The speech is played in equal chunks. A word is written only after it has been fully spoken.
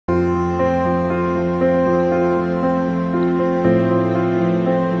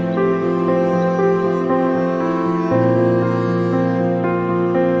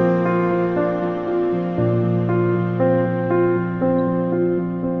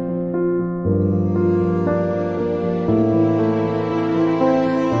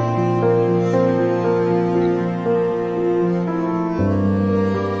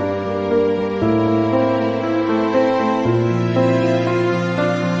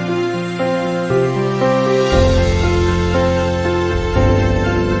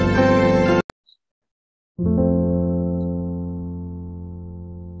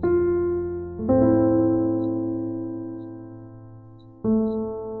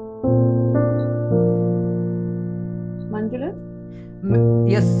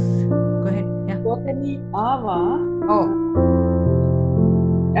Yes. Go ahead. Yeah. Gotami ආවා. Oh.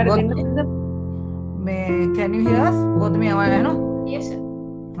 Peradeniya. Can you hear us? Gotami आवा है ना? Yes, sir.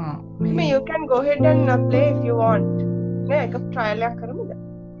 हाँ. You can go ahead and play if you want. मैं एक trial या करूँगा.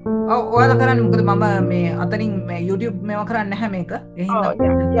 ඔයාලා කරන්නේ මොකද මම මේ අතනින් මේ YouTube මේවා කරන්නේ නැහැ මේක. ඒ හින්දා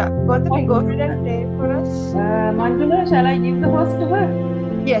Yeah. Gotami, go ahead and play for us. Manjula, shall I give the host to her?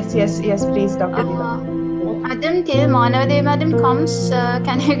 Yes, please, Dr. Dina. Madam, till Manavade Madam comes,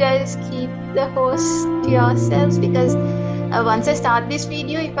 can you guys keep the host to yourselves? Because once I start this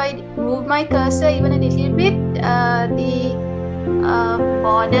video, if I move my cursor even a little bit, the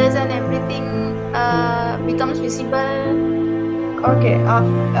borders and everything becomes visible. Okay,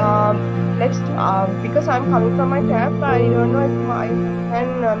 let's, because I'm coming from my tab, I don't know if I can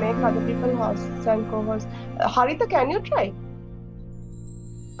make other people hosts and co-hosts. Harita, can you try?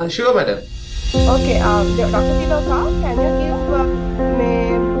 Sure, madam. Okay, Dr. Dinoka, can you give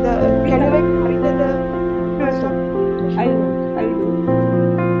can you make Harita the person? I will do.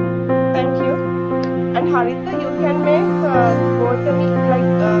 Thank you. And Harita, you can make Gotami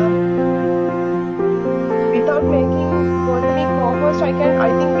without making Gotami co-host. I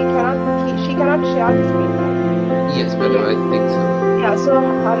think she cannot share the screen. Right? Yes, madam, I think so. Yeah, so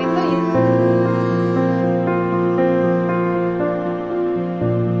Harita,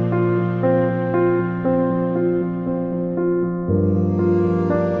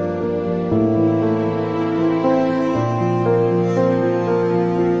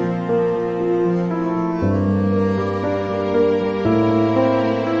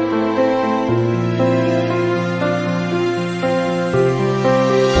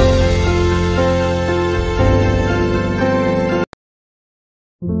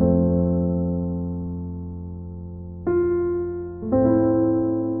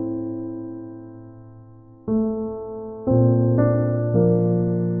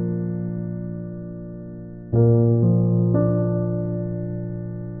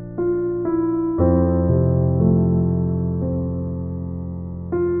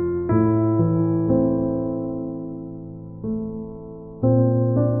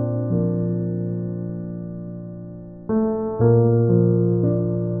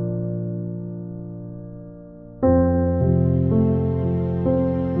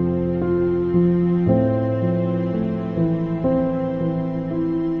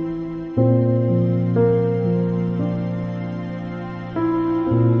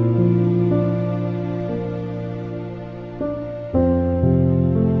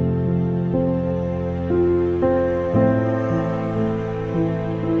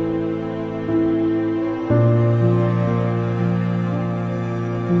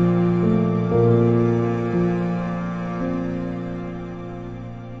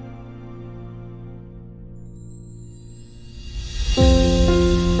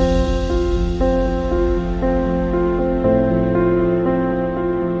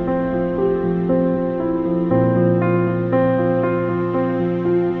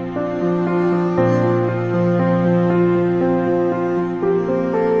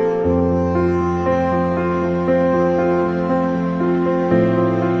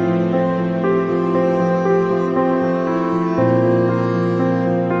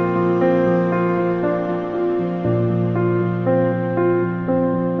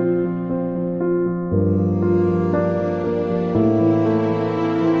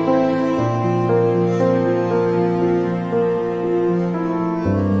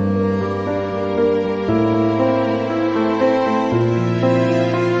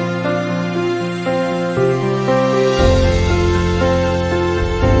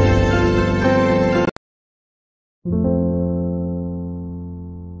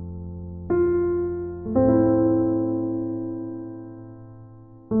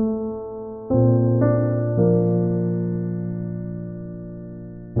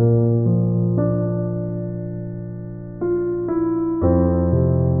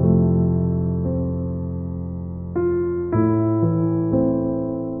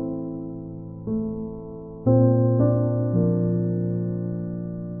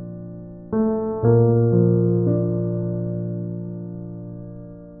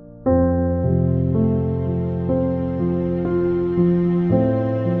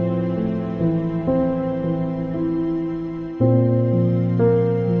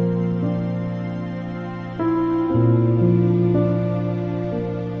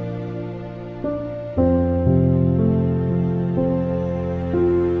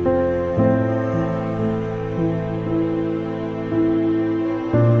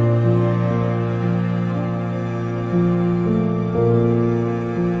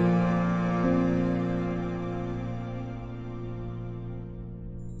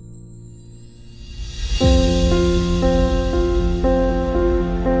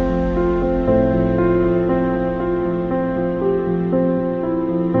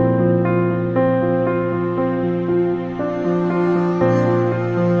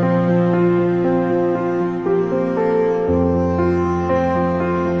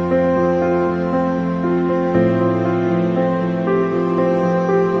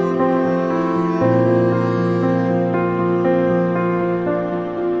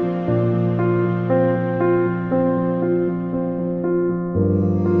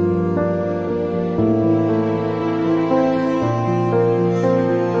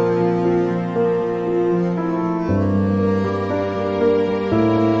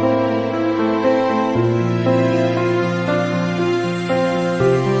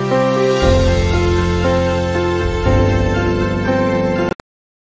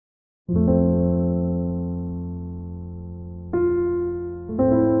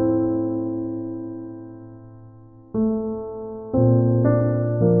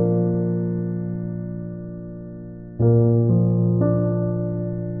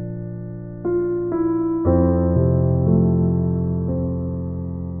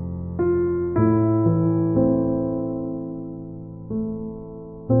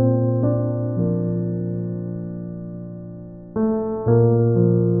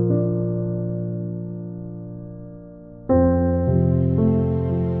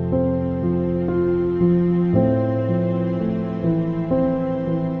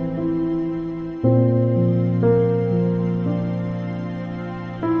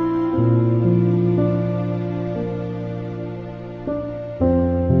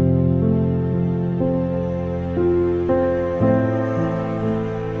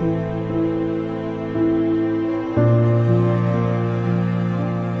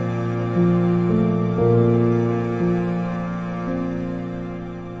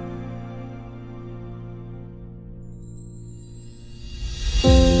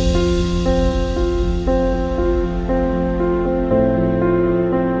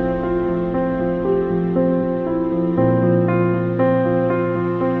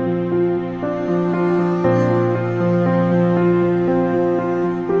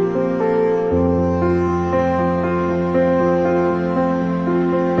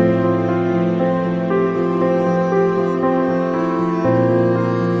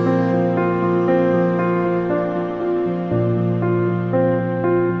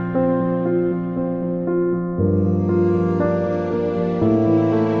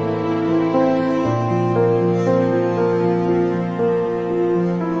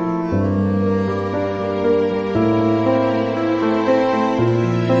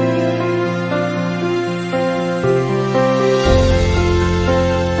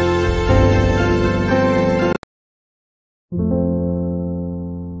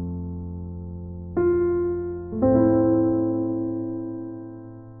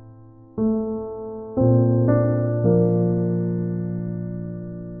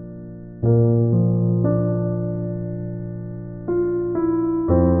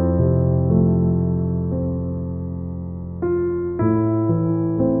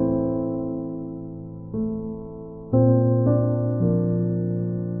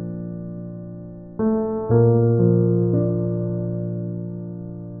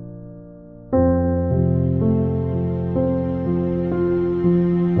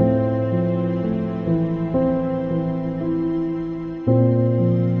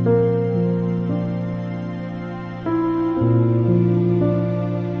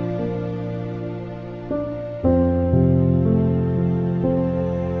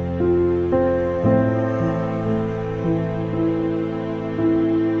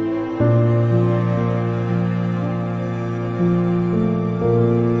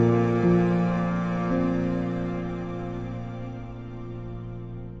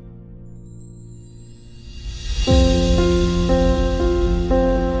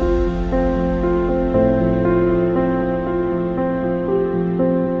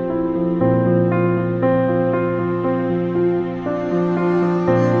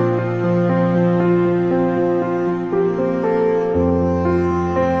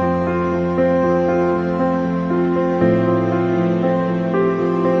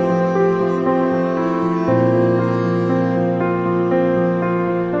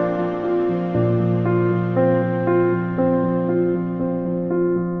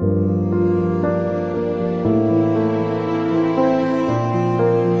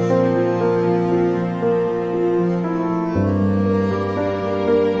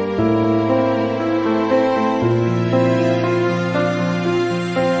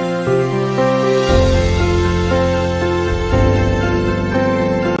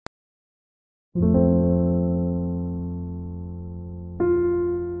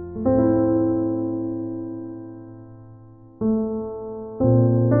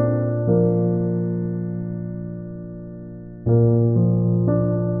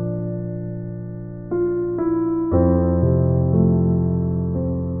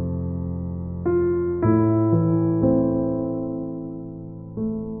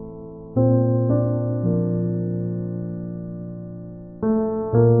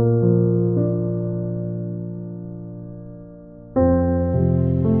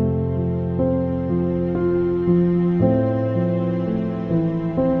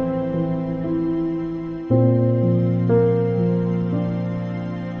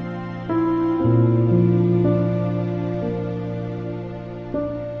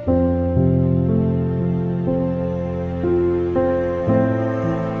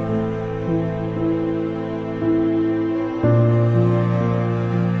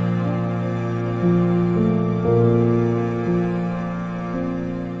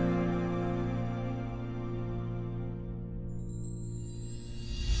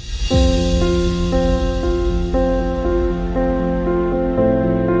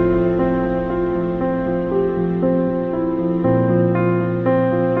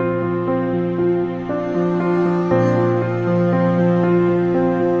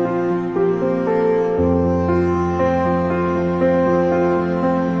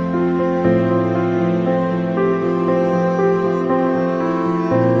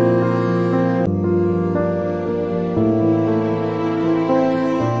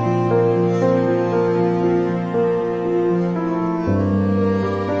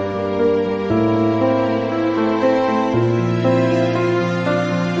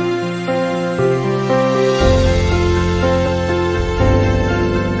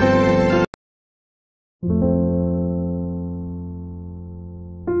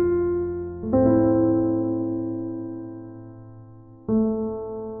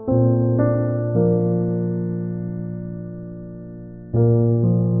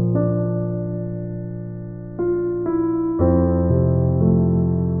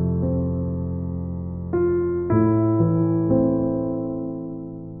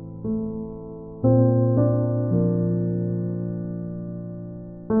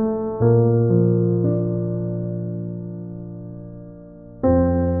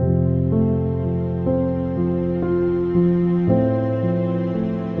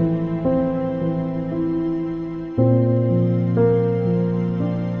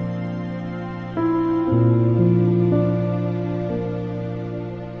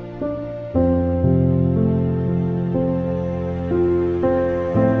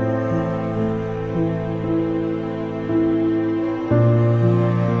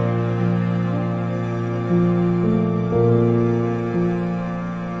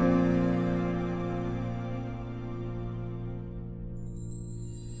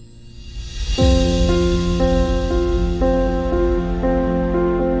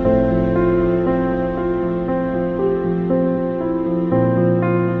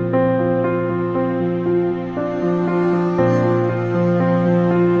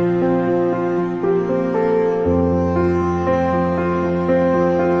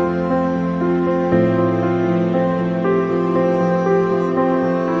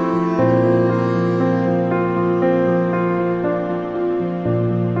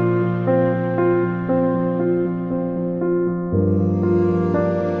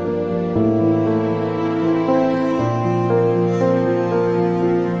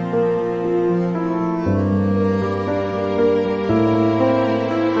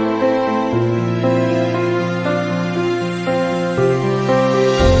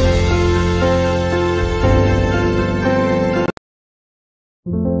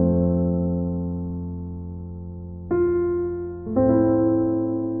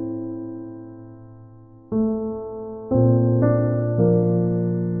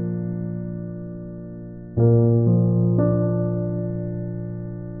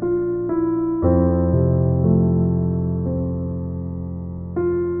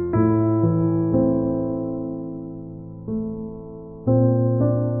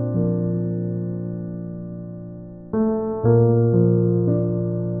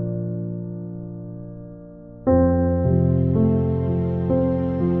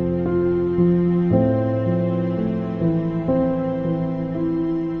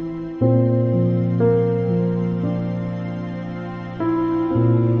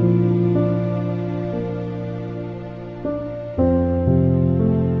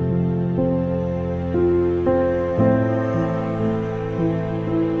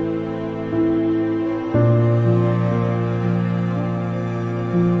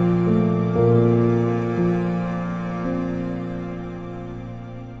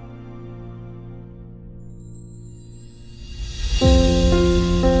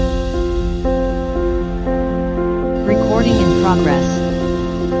 Recording in progress.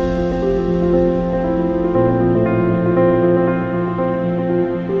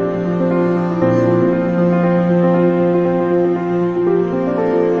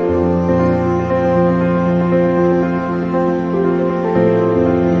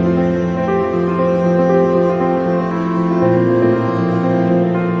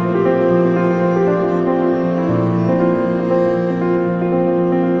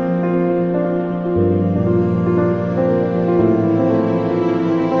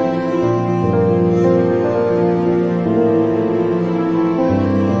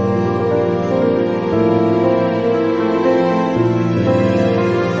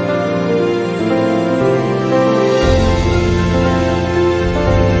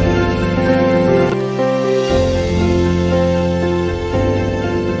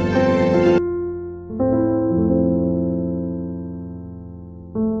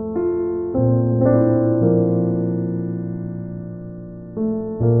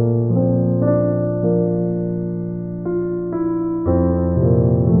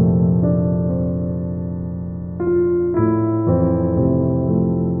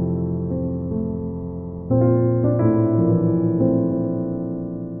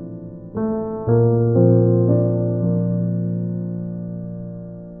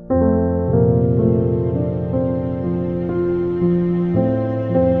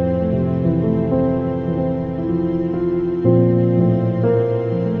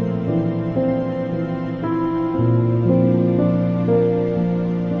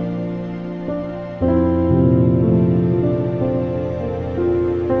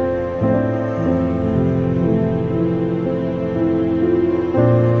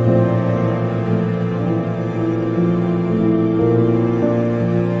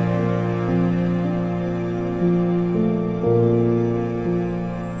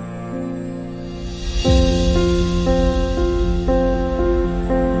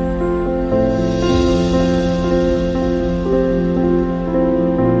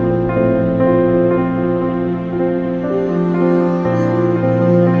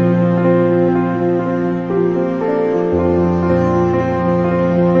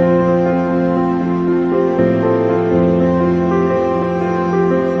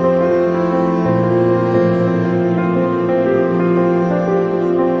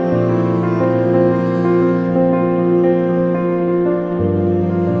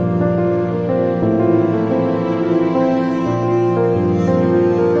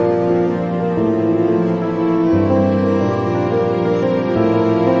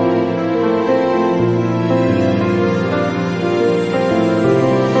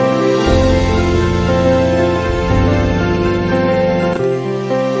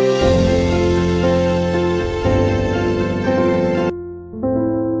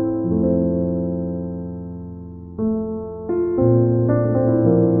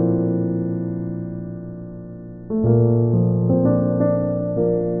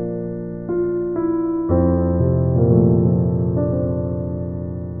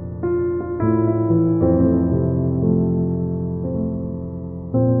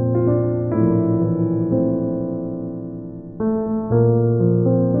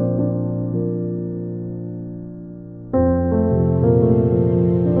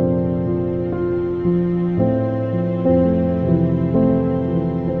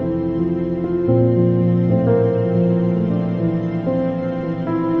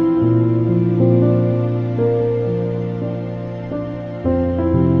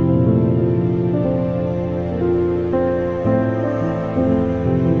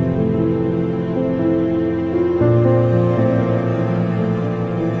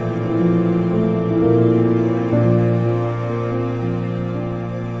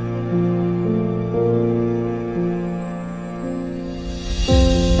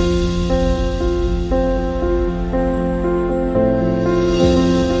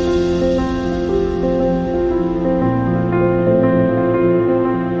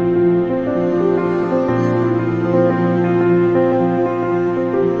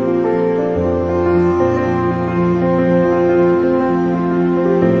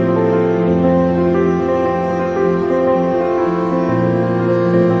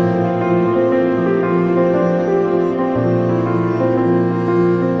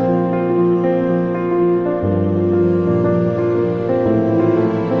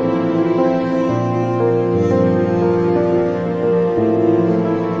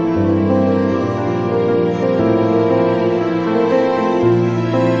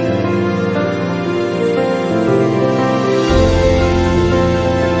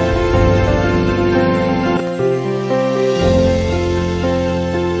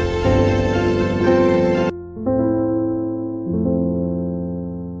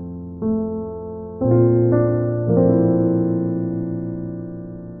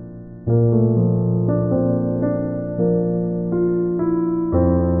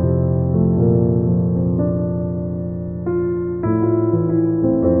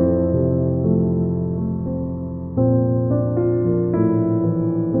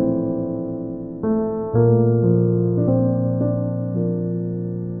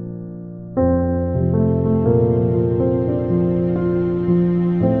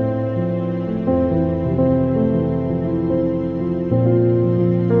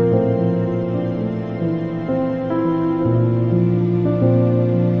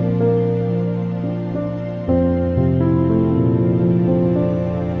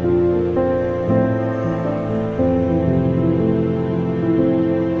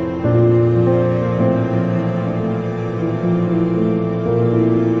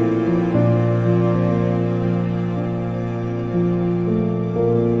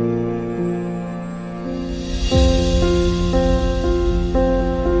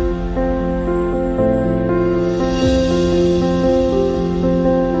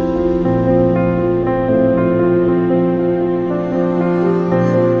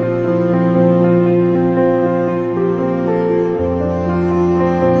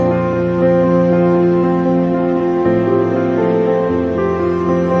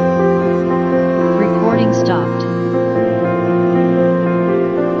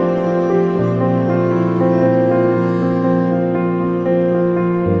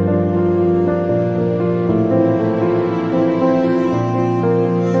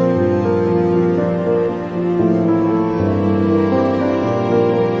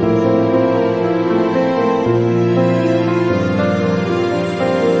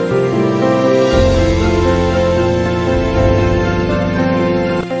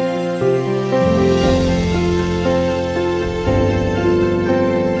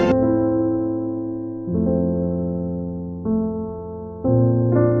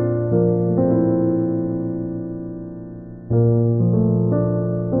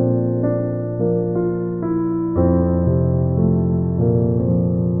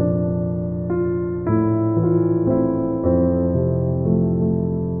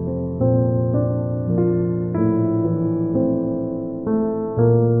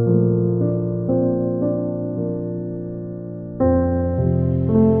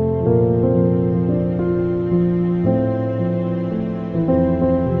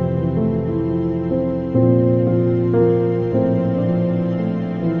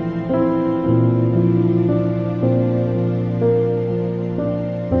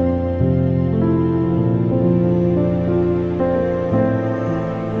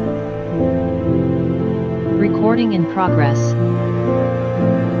 progress.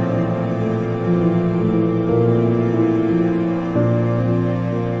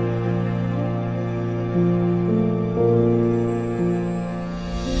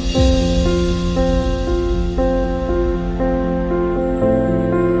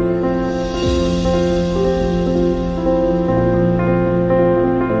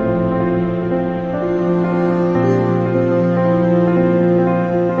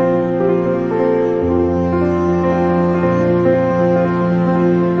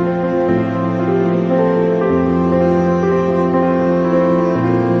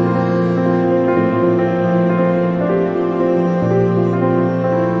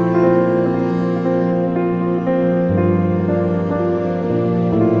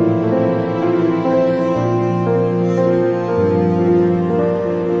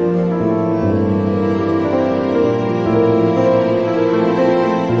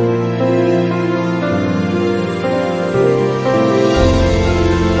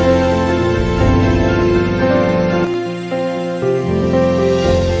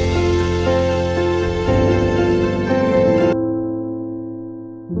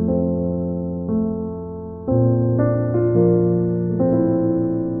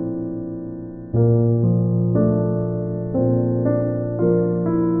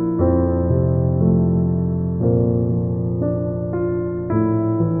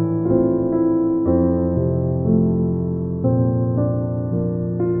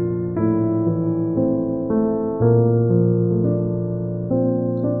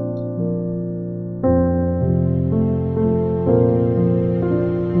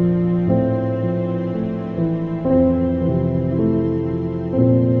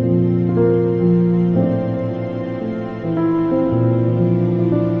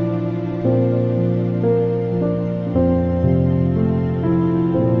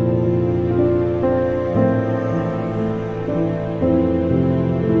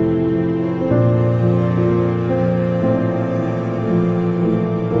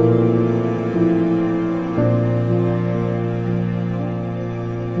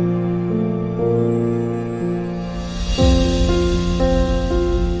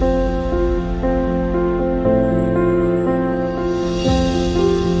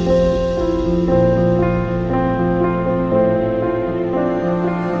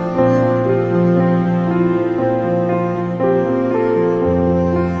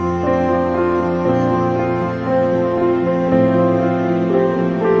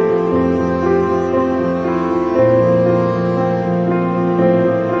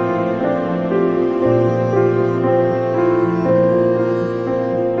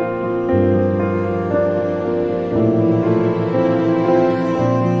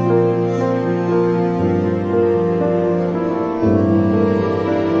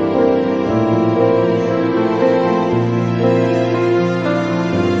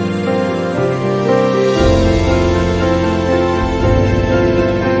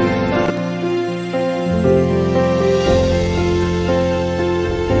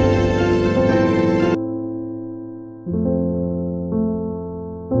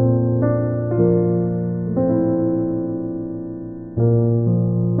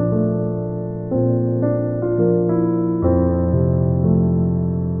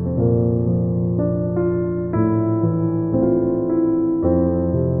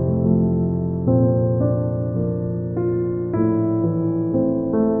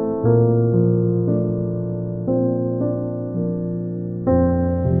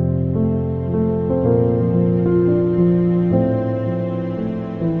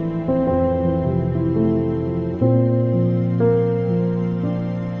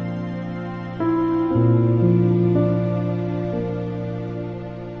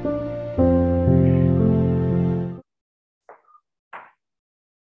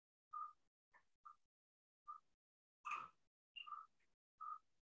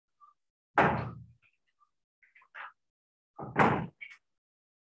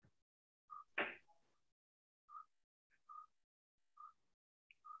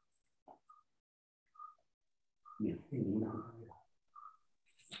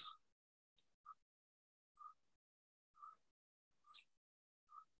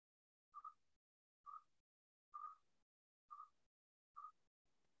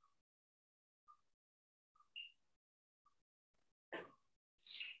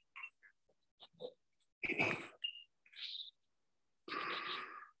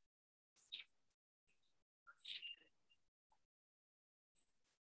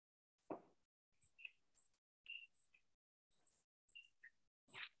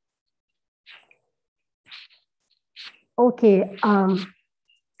 Okay.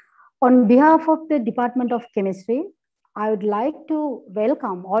 On behalf of the Department of Chemistry, I would like to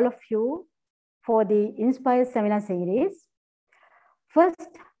welcome all of you for the Inspire Seminar Series. First,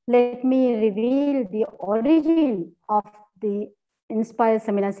 let me reveal the origin of the Inspire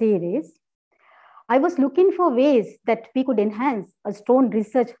Seminar Series. I was looking for ways that we could enhance a strong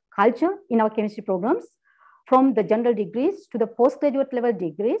research culture in our chemistry programs, from the general degrees to the postgraduate level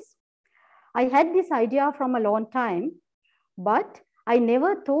degrees. I had this idea from a long time, but I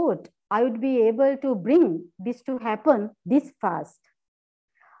never thought I would be able to bring this to happen this fast.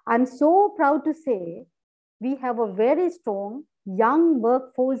 I'm so proud to say we have a very strong young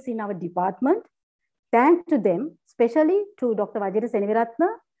workforce in our department. Thanks to them, especially to Dr. Vajira Seniviratna,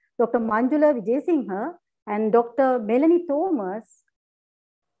 Dr. Manjula Vijayasinghe, and Dr. Melanie Thomas.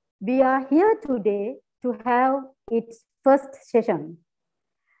 We are here today to have its first session.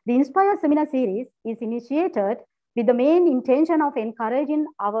 The Inspire Seminar Series is initiated with the main intention of encouraging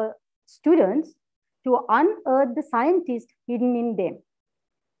our students to unearth the scientists hidden in them.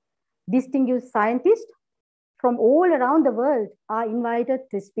 Distinguished scientists from all around the world are invited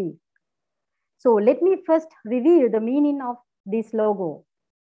to speak. So let me first reveal the meaning of this logo.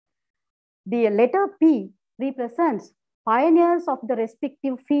 The letter P represents pioneers of the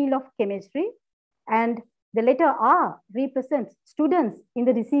respective field of chemistry, and the letter R represents students in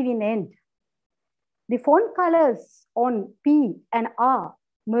the receiving end. The font colors on P and R,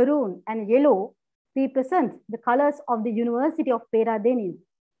 maroon and yellow, represent the colors of the University of Peradeniya.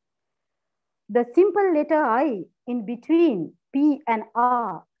 The simple letter I in between P and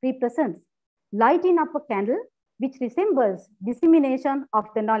R represents lighting up a candle, which resembles dissemination of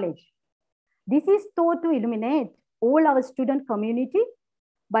the knowledge. This is thought to illuminate all our student community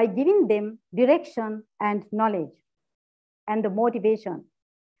by giving them direction and knowledge and the motivation.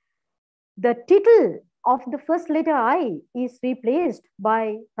 The title of the first letter I is replaced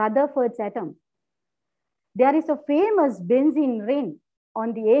by Rutherford's atom. There is a famous benzene ring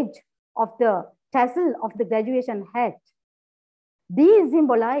on the edge of the tassel of the graduation hat. These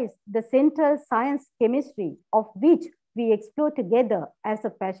symbolize the central science chemistry of which we explore together as a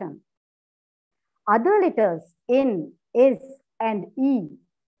passion. Other letters N, S, and E,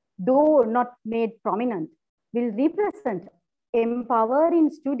 though not made prominent, will represent empowering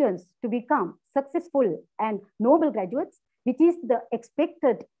students to become successful and noble graduates, which is the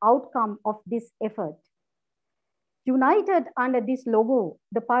expected outcome of this effort. United under this logo,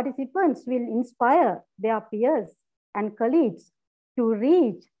 the participants will inspire their peers and colleagues to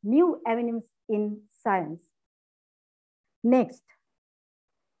reach new avenues in science. Next,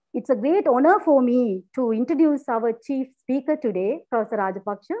 it's a great honor for me to introduce our chief speaker today, Professor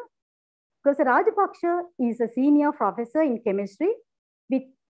Rajapaksha. Professor Rajapaksha is a senior professor in chemistry with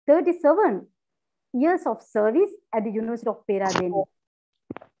 37 years of service at the University of Peradeniya.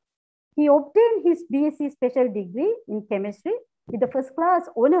 He obtained his BSc special degree in chemistry with the first class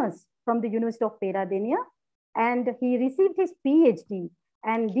honors from the University of Peradeniya, and he received his PhD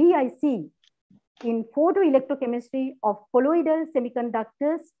and DIC in photoelectrochemistry of colloidal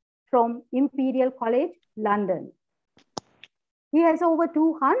semiconductors from Imperial College, London. He has over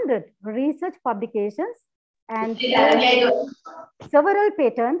 200 research publications and several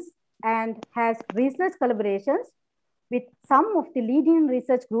patents, and has research collaborations with some of the leading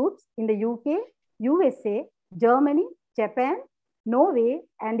research groups in the UK, USA, Germany, Japan, Norway,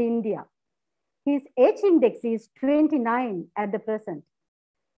 and India. His H index is 29 at the present.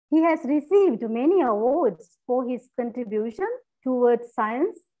 He has received many awards for his contribution towards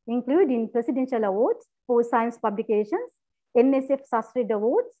science, including Presidential Awards for Science Publications, NSF Sastrid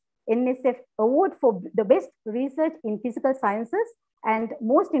Awards, NSF Award for the Best Research in Physical Sciences, and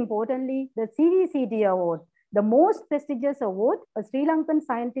most importantly, the CVCD Award, the most prestigious award a Sri Lankan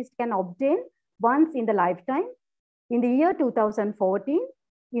scientist can obtain once in the lifetime, in the year 2014,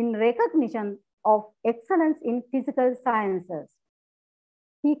 in recognition of excellence in physical sciences.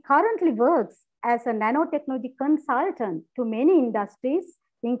 He currently works as a nanotechnology consultant to many industries,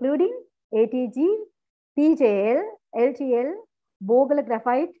 including ATG, TJL, LTL, Bogle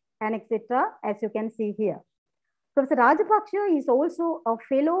Graphite, and etc., as you can see here. Professor Rajapaksha is also a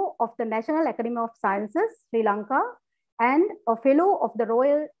fellow of the National Academy of Sciences, Sri Lanka, and a fellow of the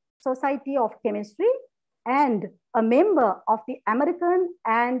Royal Society of Chemistry, and a member of the American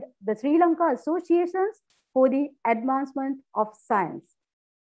and the Sri Lanka Associations for the Advancement of Science.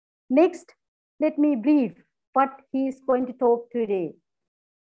 Next, let me brief what he is going to talk today.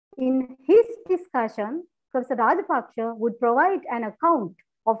 In his discussion, Professor Rajapaksha would provide an account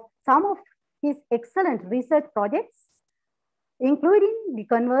of some of his excellent research projects, including the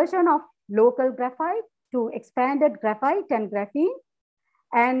conversion of local graphite to expanded graphite and graphene,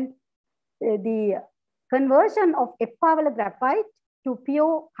 and the conversion of F-power graphite to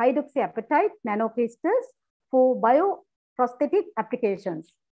pure hydroxyapatite nanocrystals for bioprosthetic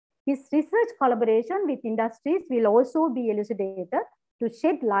applications. His research collaboration with industries will also be elucidated to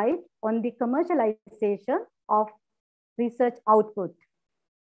shed light on the commercialization of research output.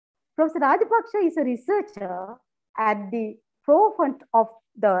 Professor Rajapaksa is a researcher at the forefront of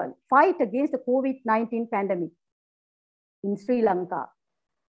the fight against the COVID-19 pandemic in Sri Lanka.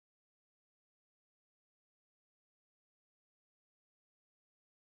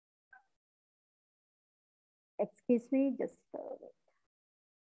 Excuse me, just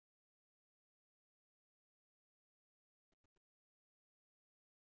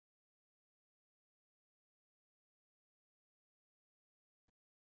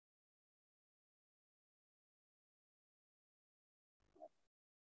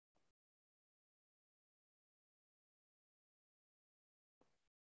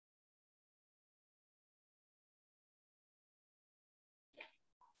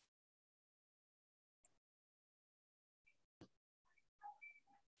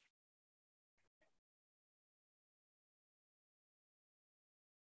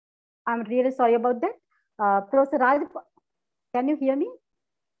I'm really sorry about that. Professor Raj, can you hear me?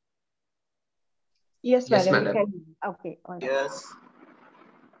 Yes, Yes, madam. madam. Okay. All right. Yes.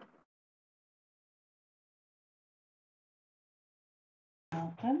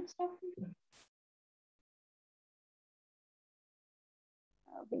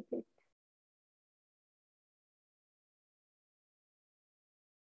 Wait.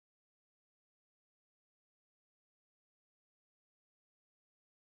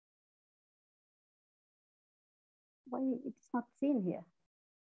 Why it's not seen here?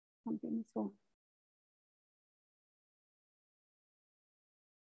 Something is wrong.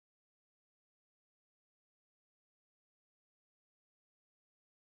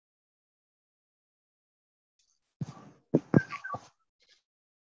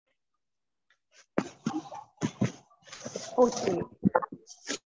 Okay.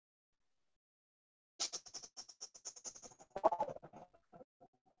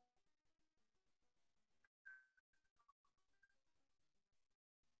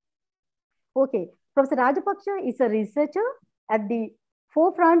 Okay, Professor Rajapaksa is a researcher at the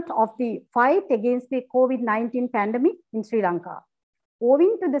forefront of the fight against the COVID-19 pandemic in Sri Lanka.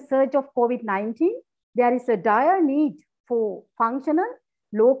 Owing to the surge of COVID-19, there is a dire need for functional,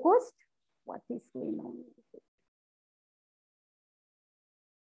 low-cost, what is going on?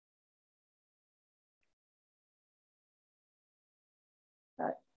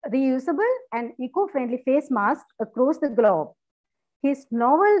 Reusable and eco-friendly face masks across the globe. His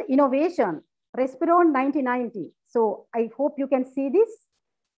novel innovation, Respiron 1990. So I hope you can see this.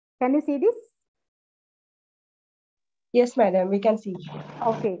 Can you see this? Yes, madam, we can see.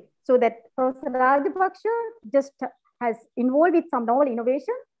 Okay, so that Professor Rajapaksa just has involved with some novel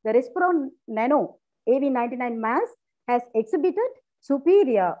innovation. The Respiron Nano AV99 mask has exhibited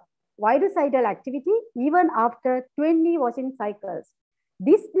superior virucidal activity even after 20 washing cycles.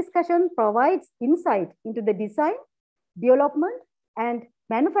 This discussion provides insight into the design, development, and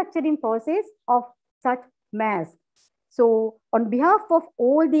manufacturing process of such masks. So on behalf of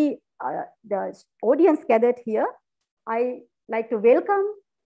all the audience gathered here, I like to welcome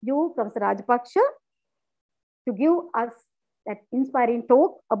you, Professor Rajapaksa, to give us that inspiring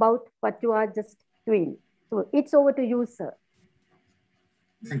talk about what you are just doing. So it's over to you, sir.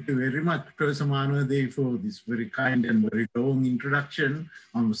 Thank you very much, Professor Manode, for this very kind and very long introduction.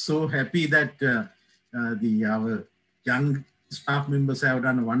 I'm so happy that our young staff members have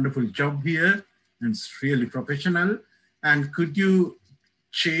done a wonderful job here, and it's really professional. And could you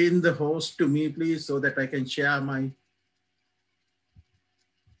change the host to me, please, so that I can share my...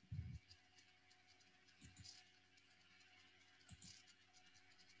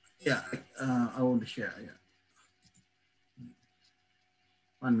 Yeah, I want to share, yeah.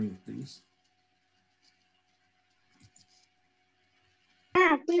 1 minute, please.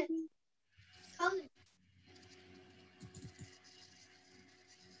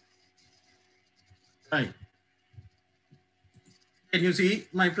 Right. Can you see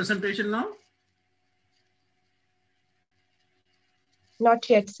my presentation now? Not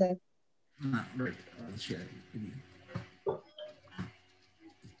yet, sir. Right, I'll share it again.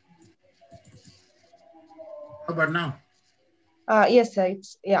 How about now? Yes, sir.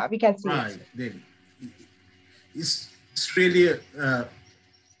 Yeah, we can see right, it. Then. It's really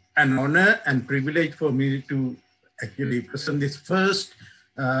an honor and privilege for me to actually present this first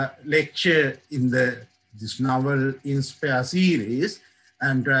lecture in this novel Inspire series.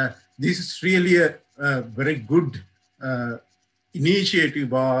 And this is really a very good initiative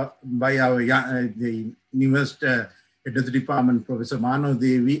by our the University Head of the Department, Professor Mano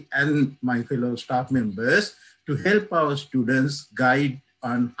Devi, and my fellow staff members to help our students guide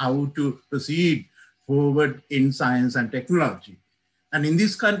on how to proceed forward in science and technology. And in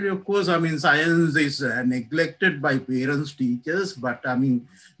this country, of course, I mean, science is neglected by parents, teachers, but I mean,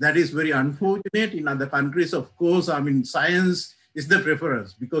 that is very unfortunate. In other countries, of course, I mean, science is the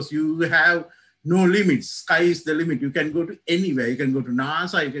preference because you have no limits. Sky is the limit. You can go to anywhere. You can go to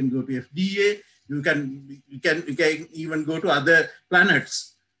NASA, you can go to FDA, you can even go to other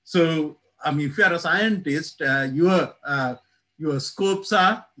planets. So, I mean, if you are a scientist, your scopes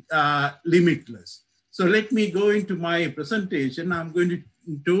are limitless. So let me go into my presentation. I'm going to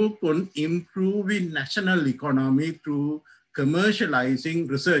talk on improving national economy through commercializing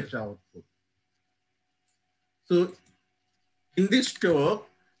research output. So in this talk,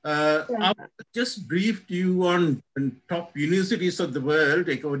 I'll just briefed you on top universities of the world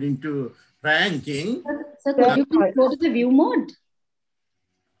according to ranking. Sir, could you please go to the view mode?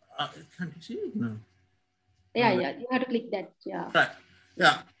 Can't you see it? No. Yeah, you have to click that. Yeah. Right.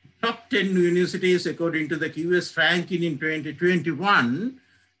 Yeah. Top 10 universities according to the QS ranking in 2021.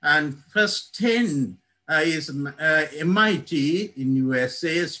 And first 10 is MIT in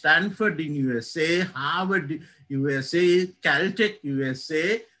USA, Stanford in USA, Harvard USA, Caltech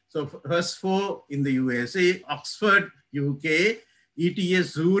USA. So first 4 in the USA, Oxford, UK,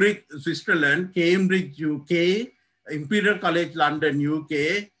 ETS Zurich, Switzerland, Cambridge, UK, Imperial College London,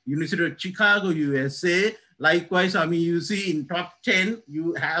 UK, University of Chicago, USA. Likewise, I mean, you see in top 10,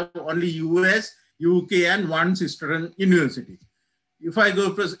 you have only US, UK, and one sister university. If I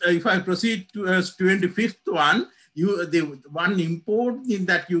proceed to 25th one, the one important thing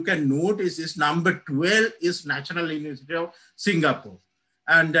that you can notice is number 12 is National University of Singapore.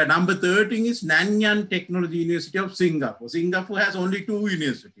 And number 13 is Nanyang Technology University of Singapore. Singapore has only 2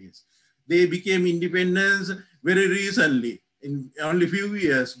 universities. They became independent very recently, in only few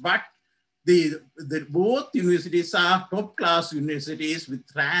years, but both universities are top class universities with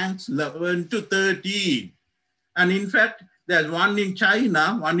ranks 11 to 13. And in fact, there's one in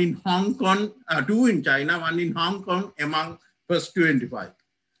China, one in Hong Kong, 2 in China, one in Hong Kong among first 25.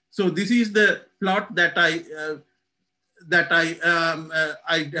 So this is the plot that I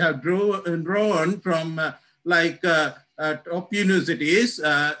have drawn from top universities,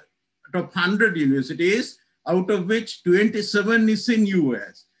 top 100 universities, out of which 27 is in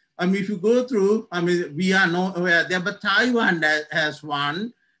US. I mean, if you go through, I mean, we are nowhere there, but Taiwan has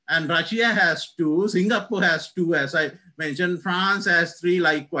 1, and Russia has 2, Singapore has 2, as I mentioned, France has 3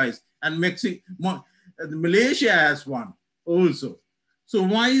 likewise, and Malaysia has 1 also. So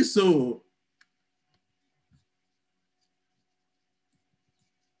why so?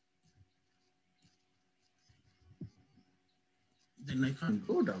 Then I can't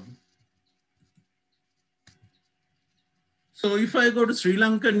go down. So if I go to Sri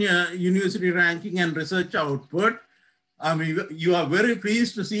Lankan university ranking and research output, I mean, you are very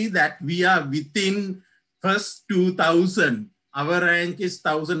pleased to see that we are within first 2000. Our rank is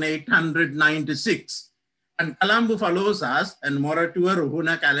 1896. And Colombo follows us, and Moratuwa,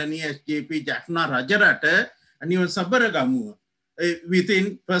 Ruhuna, Kalani, SJP, Jaffna, Rajarata, and even Sabaragamu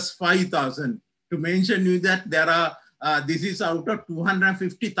within first 5,000. To mention you that there are, this is out of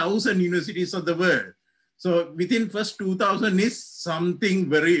 250,000 universities of the world. So within first 2000 is something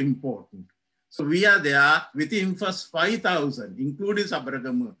very important. So we are there within first 5,000, including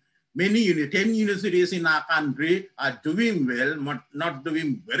Sabaragamu. Many 10 universities in our country are doing well, but not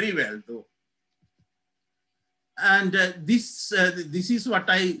doing very well though. And this is what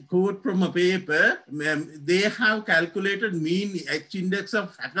I quote from a paper. They have calculated mean H index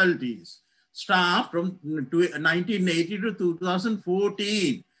of faculties, staff from 1980 to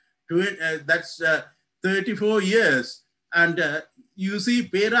 2014. That's 34 years. And you see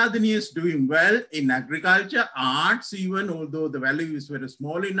Peradeniya is doing well in agriculture, arts even, although the value is very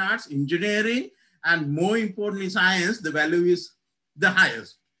small in arts, engineering, and more importantly science, the value is the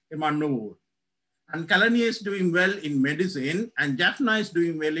highest among all. And Kalani is doing well in medicine, and Jaffna is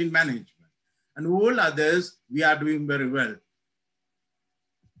doing well in management. And all others, we are doing very well.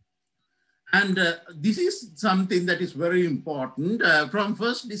 And this is something that is very important. From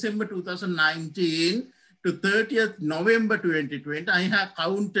 1st December 2019 to 30th November 2020, I have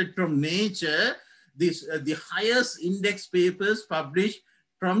counted from Nature the highest index papers published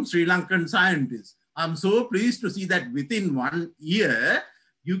from Sri Lankan scientists. I'm so pleased to see that within 1 year,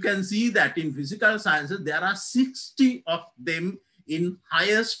 you can see that in physical sciences, there are 60 of them in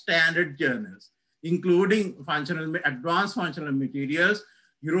higher standard journals, including advanced functional materials,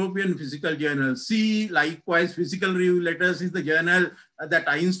 European Physical Journal. C, likewise, Physical Review Letters is the journal that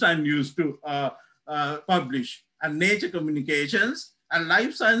Einstein used to publish. And Nature Communications and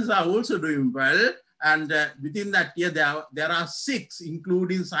Life Science are also doing well. And within that year, there are 6,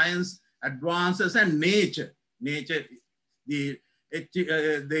 including Science Advances and Nature. Nature, the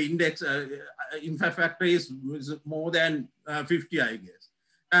index, factor is more than 50, I guess.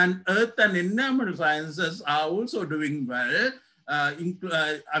 And Earth and Environmental Sciences are also doing well.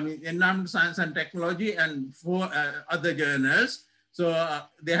 Environmental Science and Technology and 4 other journals. So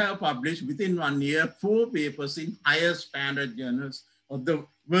they have published within 1 year 4 papers in higher standard journals of the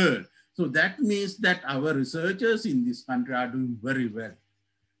world. So that means that our researchers in this country are doing very well.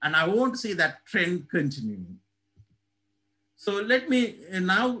 And I want to see that trend continuing. So let me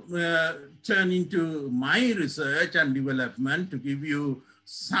now turn into my research and development to give you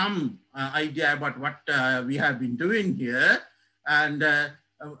some idea about what we have been doing here. And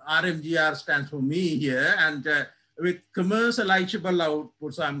RMGR stands for me here. And with commercializable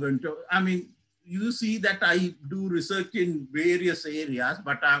outputs, I'm going to, you see that I do research in various areas,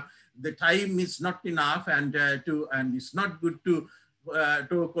 but the time is not enough and it's not good to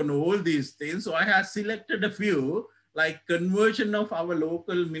talk on all these things. So I have selected a few, like conversion of our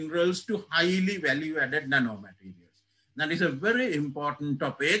local minerals to highly value-added nanomaterials. That is a very important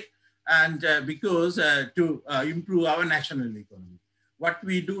topic, and because to improve our national economy. What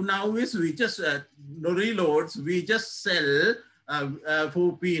we do now is we just, lorry loads, we just sell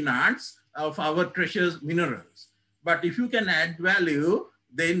for peanuts of our treasures minerals. But if you can add value,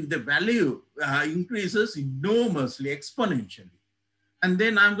 then the value increases enormously, exponentially. And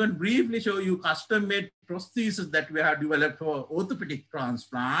then I'm going to briefly show you custom-made prostheses that we have developed for orthopedic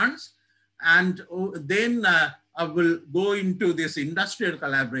transplants. And then I will go into this industrial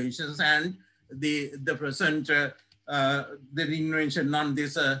collaborations and the present the invention on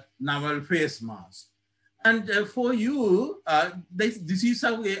this novel face mask. And for you, this is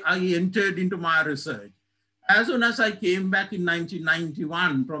how I entered into my research. As soon as I came back in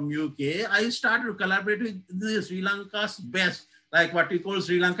 1991 from UK, I started to collaborate with the Sri Lanka's best, like what we call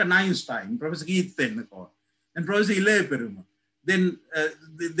Sri Lankan Einstein, Professor Keith Tennekon, and Professor Ile Peruma. Then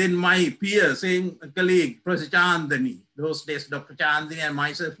my peer, same colleague, Professor Chandani, those days Dr. Chandani and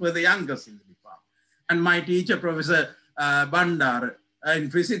myself were the youngest in the department. And my teacher, Professor Bandar, in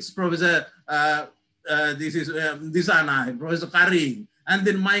physics, Professor Disanai, Professor Karim, and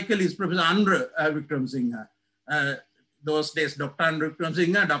then Michael is Professor Andra Vikram Singha. Those days, Dr. Andra Vikram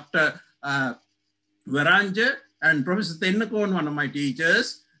Singha, Dr. Varanja, and Professor Tennekon, one of my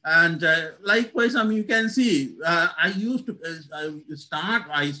teachers. And likewise, you can see, I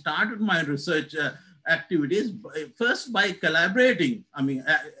started my research activities first by collaborating.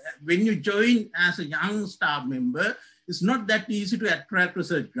 When you join as a young staff member, it's not that easy to attract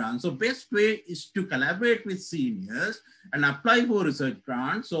research grants. So best way is to collaborate with seniors and apply for research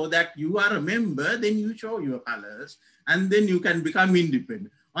grants so that you are a member, then you show your colors, and then you can become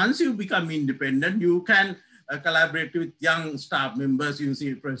independent. Once you become independent, you can collaborate with young staff members. You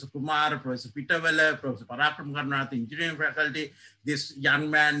see Professor Kumar, Professor Pitawala, Professor Parapram Karnatha, engineering faculty. This young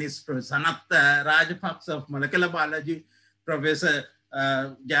man is Professor Sanath Rajapaksa of molecular biology, Professor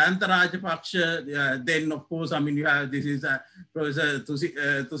Jayanta Rajapaksa. Then of course, you have, this is Professor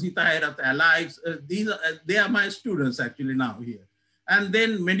Tusita Hairat Allies. They are my students actually now here. And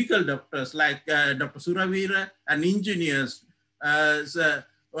then medical doctors like Dr. Suravira and engineers,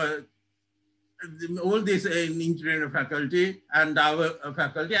 all this in engineering faculty and our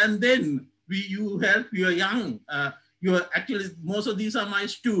faculty. And then you help your young, actually, most of these are my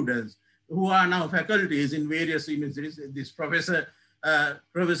students who are now faculties in various universities. This Professor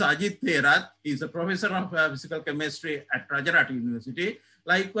Ajit Therat is a professor of physical chemistry at Rajarati University.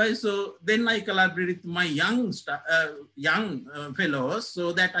 Likewise, so then I collaborate with my young fellows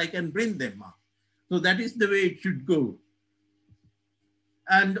so that I can bring them up. So that is the way it should go.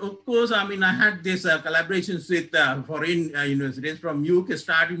 And of course, I had this collaborations with foreign universities from UK,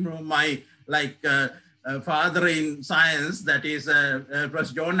 starting from my father in science, that is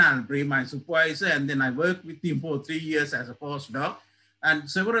Professor John Albury, my supervisor, and then I worked with him for 3 years as a postdoc, and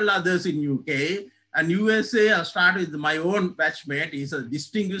several others in UK. And USA, I started with my own batchmate. He's a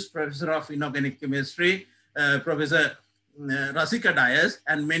distinguished professor of inorganic chemistry, Professor Rasika Dias,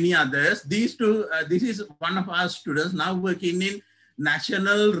 and many others. These two, this is one of our students now working in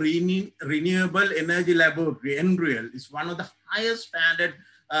National Renewable Energy Laboratory, NREL. It's one of the highest standard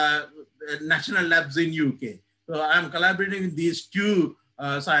national labs in UK. So I'm collaborating with these two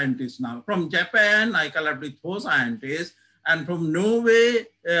scientists now. From Japan, I collaborate with 4 scientists. And from Norway,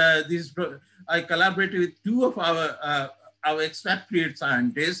 I collaborated with 2 of our our expatriate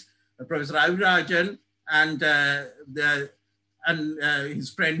scientists, Professor Ravirajan and his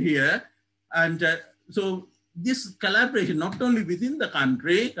friend here. And so this collaboration, not only within the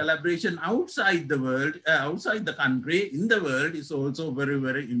country, collaboration outside the world, outside the country, in the world is also very,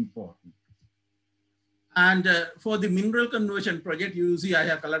 very important. And for the mineral conversion project, you see, I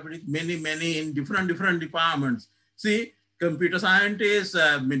have collaborated many in different departments. See, computer scientists,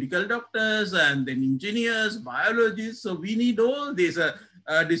 medical doctors, and then engineers, biologists. So we need all these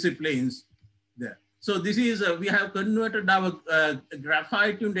disciplines there. So this is, we have converted our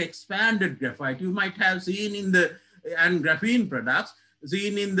graphite into expanded graphite. You might have seen in the, and graphene products,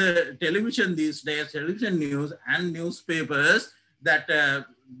 seen in the television these days, television news and newspapers, that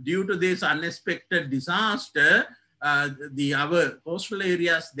due to this unexpected disaster, our coastal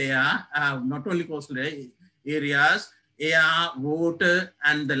areas there, not only coastal areas, air, water,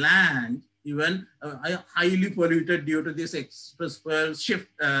 and the land, even highly polluted due to this express pearl shift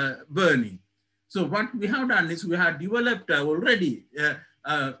burning. So what we have done is we have developed already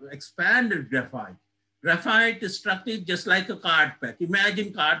expanded graphite. Graphite is structured just like a card pack.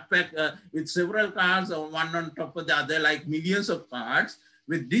 Imagine card pack with several cards, one on top of the other, like millions of cards,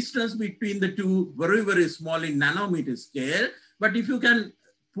 with distance between the two very, very small in nanometer scale. But if you can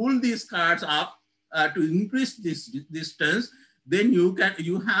pull these cards up to increase this distance, then you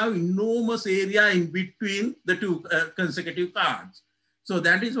have enormous area in between the two consecutive cards. So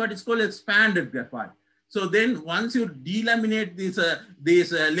that is what is called expanded graphite. So then once you delaminate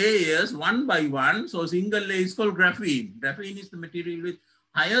these layers one by one, so single layer is called graphene. Graphene is the material with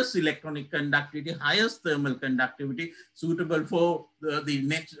highest electronic conductivity, highest thermal conductivity, suitable for the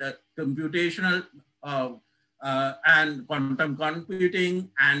next computational and quantum computing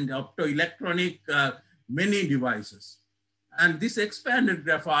and optoelectronic, many devices. And this expanded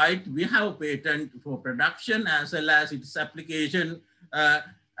graphite, we have patent for production as well as its application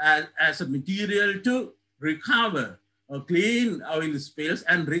as a material to recover or clean oil spills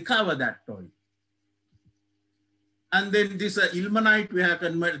and recover that oil. And then this ilmenite we have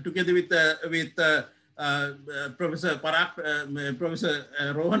converted together with Professor Professor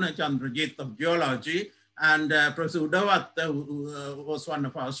Rohana Chandrajit of geology, and Professor Udawat, who was one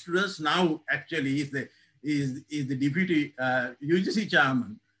of our students, now actually is the deputy UGC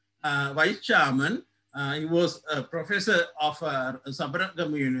chairman, vice chairman. He was a professor of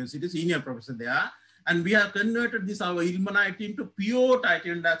Sabaragama University, senior professor there. And we have converted this our ilmenite into pure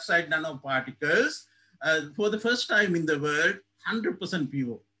titanium dioxide nanoparticles for the first time in the world, 100%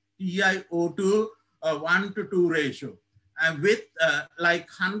 pure, TiO2 1 to 2 ratio. And with like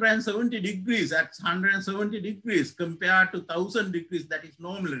 170 degrees, at 170 degrees compared to 1000 degrees that is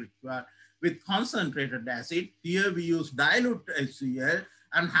normally required with concentrated acid. Here we use dilute HCl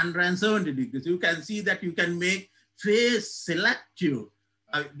and 170 degrees. You can see that you can make phase selective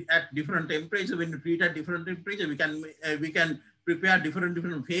at different temperatures. When you treat at different temperature, we can prepare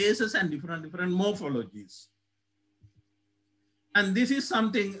different phases and different morphologies. And this is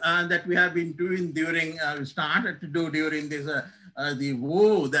something that we have been doing during, started to do during this, the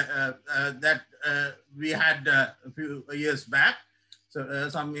war that we had a few years back, so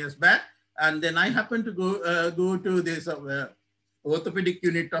some years back. And then I happened to go to this orthopedic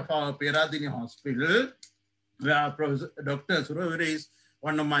unit of our Peradeniya hospital, where Dr. Suravira is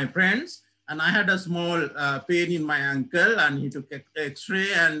one of my friends. And I had a small pain in my ankle, and he took an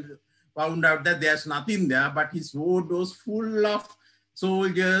X-ray and found out that there's nothing there, but his ward was full of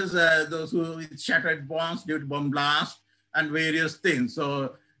soldiers, those who with shattered bones due to bomb blast and various things.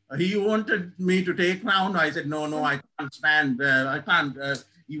 So he wanted me to take round. I said, no, I can't stand, I can't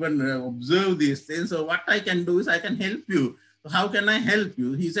even observe these things. So what I can do is I can help you. So how can I help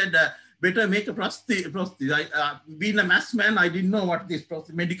you? He said, better make a prosthesis. Being a mass man, I didn't know what this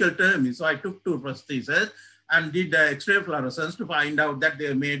medical term is. So I took 2 prostheses and did X-ray fluorescence to find out that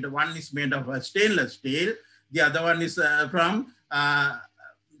they made, one is made of stainless steel, the other one is from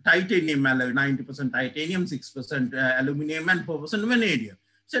titanium alloy, 90% titanium, 6% aluminum, and 4% vanadium.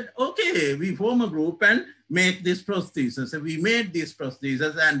 Said, okay, we form a group and make this prosthesis. So we made these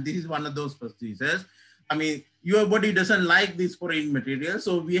prosthesis, and this is one of those prosthesis. I mean, your body doesn't like these foreign materials,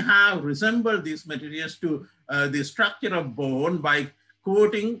 so we have resembled these materials to the structure of bone by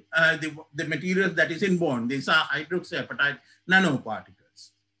coating the materials that is in bone. These are hydroxyapatite nanoparticles.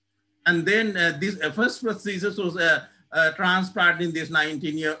 And then this first prosthesis was transplanted in this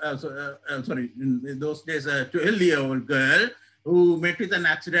in those days, a 12-year-old girl who met with an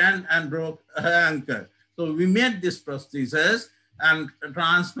accident and broke her ankle. So we made this prosthesis and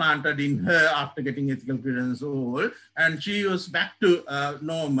transplanted in her after getting ethical clearance all. And she was back to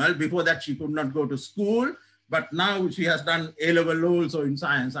normal. Before that, she could not go to school. But now she has done A-level also in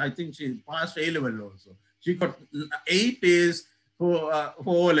science. I think she passed A-level also. She got 8 A's for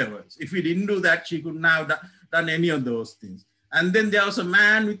O-levels. If we didn't do that, she couldn't have done any of those things. And then there was a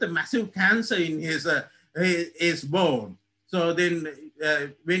man with a massive cancer in his bone. So then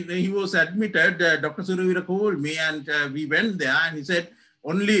when he was admitted, Dr. Suruvira called me and we went there and he said,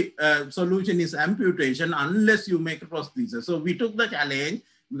 only solution is amputation unless you make a prosthesis. So we took the challenge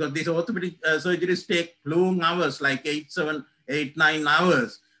because these orthopedic surgeries take long hours, like 9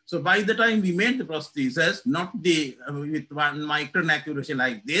 hours. So by the time we made the prosthesis, not the with 1 micron accuracy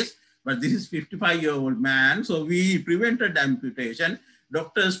like this, but this is 55-year-old man. So we prevented amputation.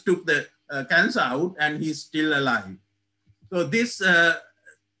 Doctors took the cancer out and he's still alive. So this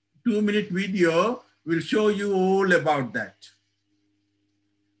 2-minute video will show you all about that.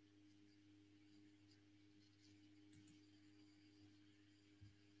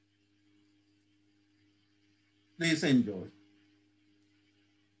 Please enjoy.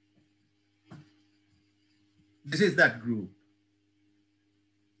 This is that group.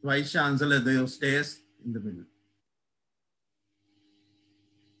 Vice Chancellor, there stays in the middle.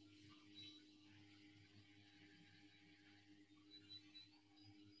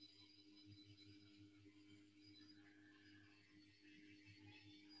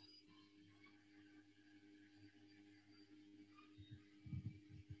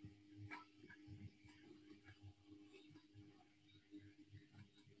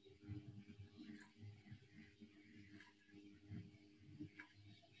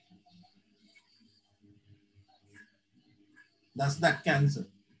 That's that cancer.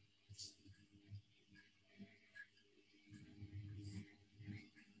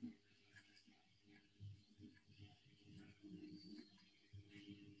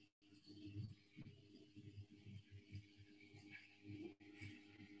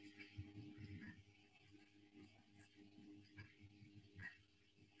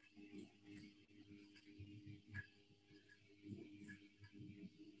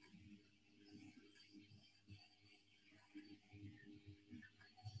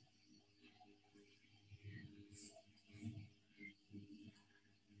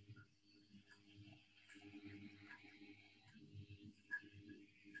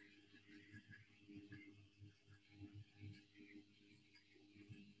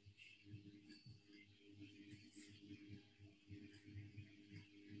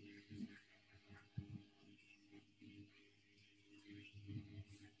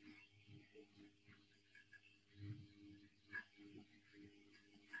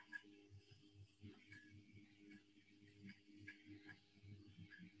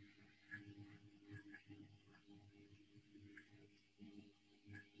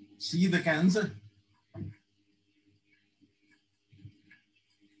 See the cancer?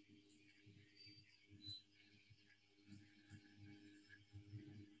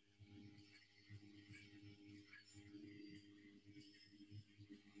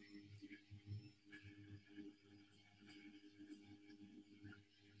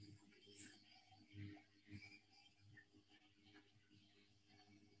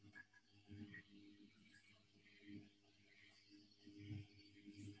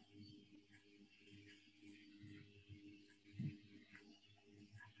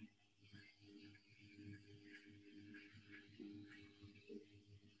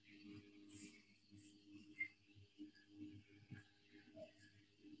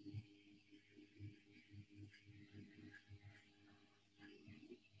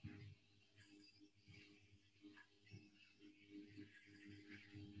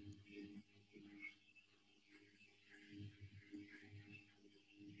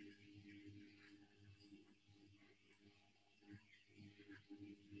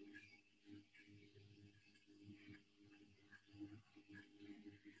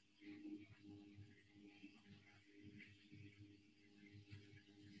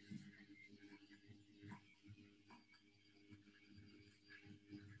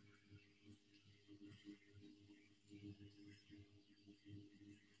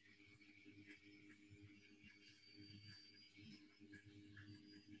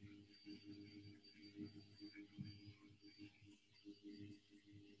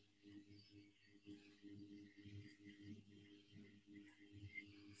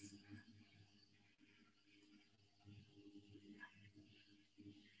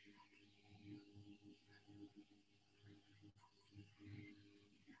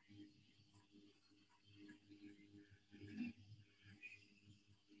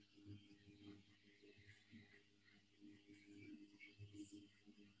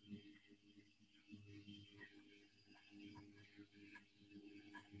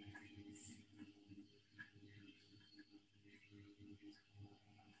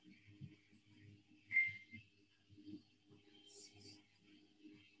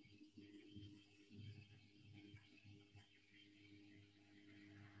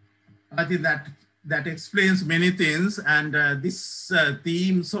 I think that explains many things. And this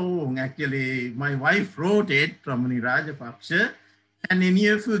theme song, actually, my wife wrote it from Rajapaksa. Can any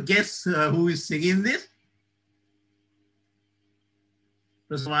of you guess who is singing this?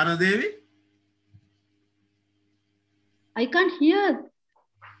 Prasamana Devi? I can't hear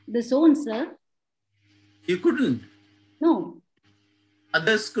the song, sir. You couldn't? No.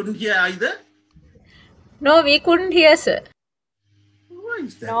 Others couldn't hear either? No, we couldn't hear, sir. Why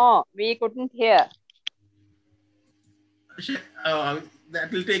is that? No, we couldn't hear.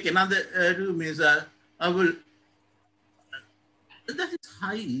 That will take another 2 minutes. I will. That is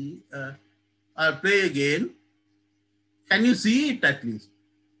high. I'll play again. Can you see it at least?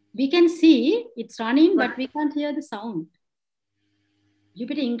 We can see it's running, but we can't hear the sound. You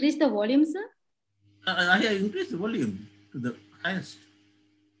better increase the volume, sir. I have increased the volume to the highest.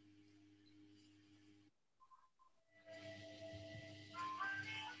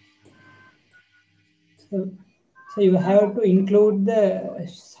 So you have to include the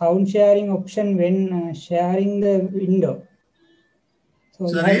sound sharing option when sharing the window. So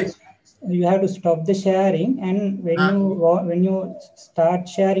you have to stop the sharing, and when you start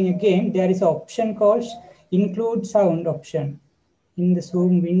sharing again, there is an option called include sound option in the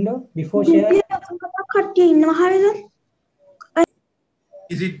Zoom window before sharing.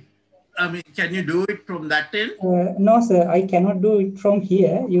 Is it? I mean, can you do it from that end? No, sir, I cannot do it from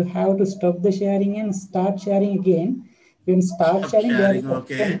here. You have to stop the sharing and start sharing again. When start sharing,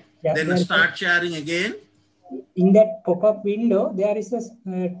 okay. Then start sharing again. In that pop-up window, there is a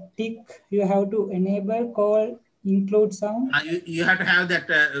tick you have to enable called include sound. You have to have that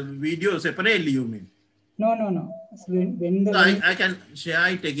video separately, you mean? No. So I can share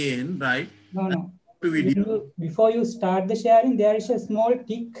it again, right? No. Before you start the sharing, there is a small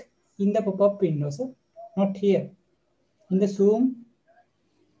tick in the pop-up window, sir. Not here. In the Zoom.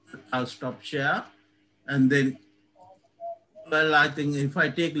 I'll stop share. And then, well, I think if I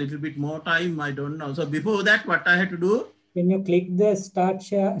take a little bit more time, I don't know. So before that, what I have to do? When you click the start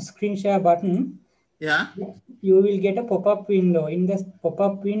share, screen share button, yeah, you will get a pop-up window. In the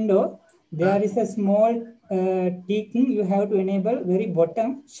pop-up window, there is a small tick you have to enable very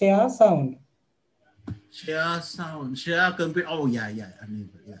bottom, share sound. Share sound, share computer. Oh, yeah.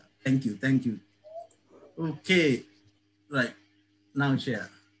 Enable, yeah. Thank you. Okay, right. Now share.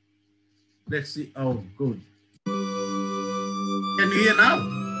 Let's see. Oh, good. Can you hear now?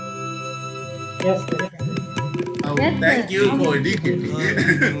 Yes. Oh, thank you for indicating.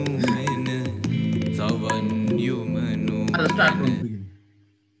 I'll start from the beginning.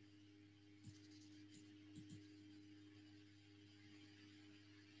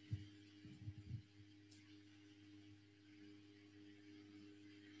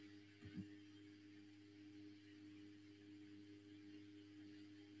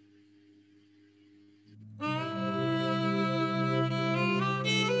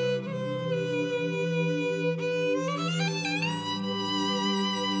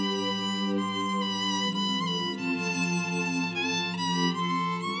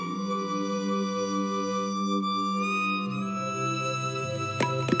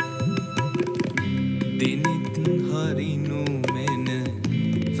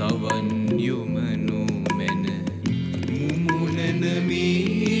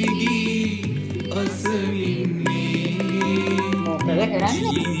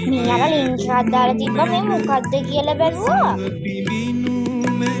 මෙයාලා link එකක් දාලා තිබ්බා මේ මොකක්ද කියලා බැලුවා.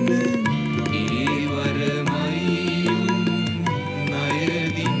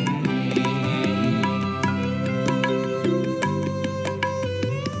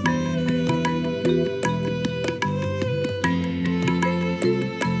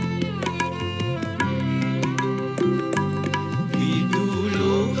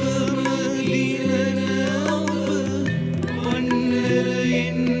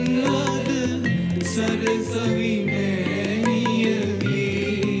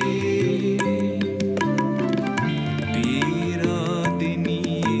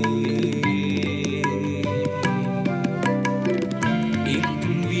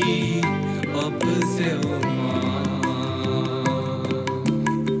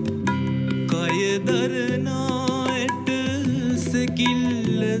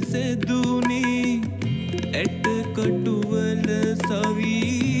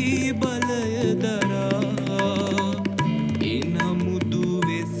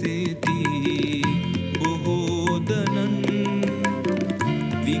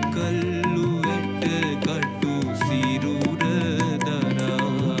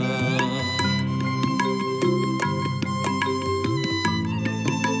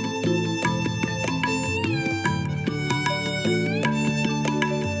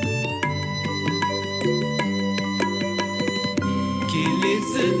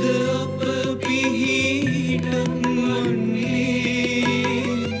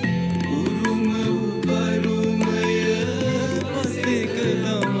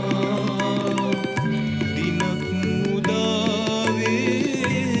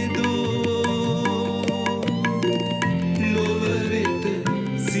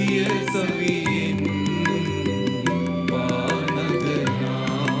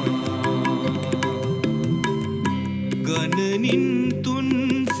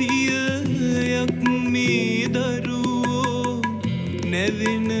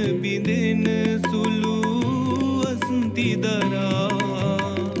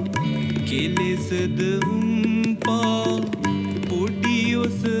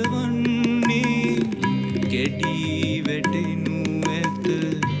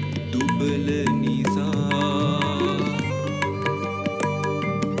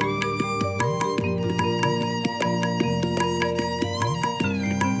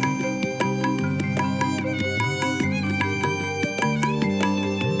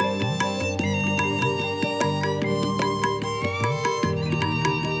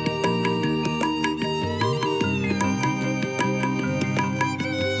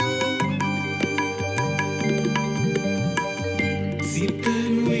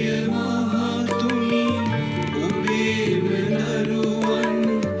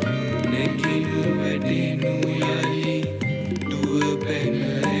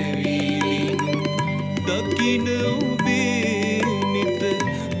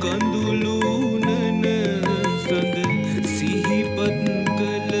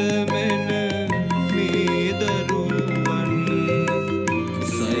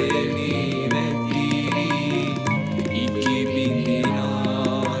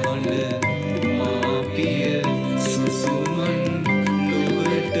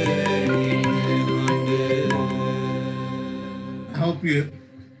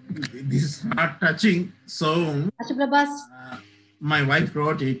 This heart-touching song. My wife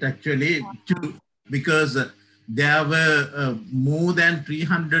wrote it actually because there were more than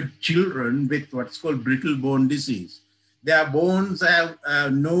 300 children with what's called brittle bone disease. Their bones have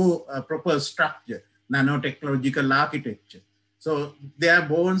no proper structure, nanotechnological architecture. So their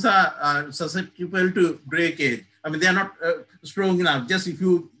bones are susceptible to breakage. I mean, they are not strong enough. Just if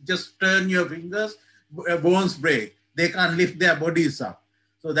you just turn your fingers, bones break. They can't lift their bodies up.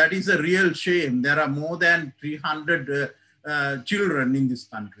 So that is a real shame. There are more than 300 children in this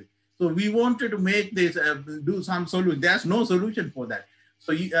country. So we wanted to make this, do some solution. There's no solution for that.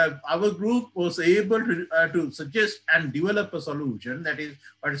 So our group was able to suggest and develop a solution that is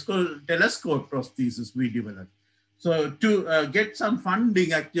what is called telescope prosthesis we developed. So to get some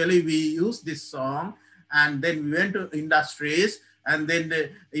funding, actually, we used this song and then we went to industries, and then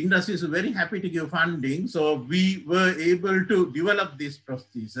the industries were very happy to give funding. So we were able to develop these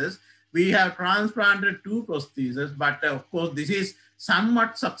prostheses. We have transplanted 2 prostheses, but of course, this is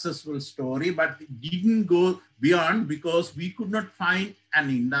somewhat successful story, but it didn't go beyond because we could not find an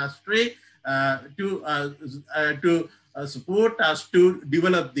industry to support us to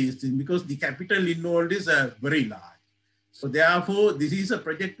develop these things because the capital involved is very large. So therefore, this is a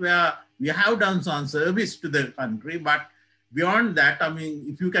project where we have done some service to the country, but beyond that, I mean,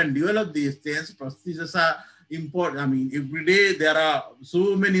 if you can develop these things, prostheses are important. I mean, every day there are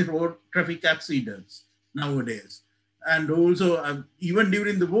so many road traffic accidents nowadays. And also, even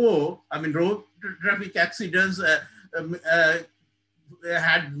during the war, I mean, road traffic accidents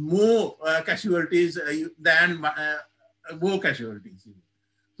had more casualties than war casualties.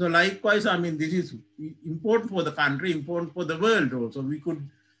 So likewise, I mean, this is important for the country, important for the world also. We could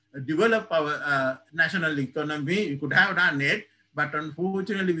develop our national economy, we could have done it, but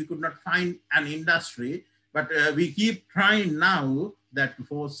unfortunately we could not find an industry. But we keep trying now that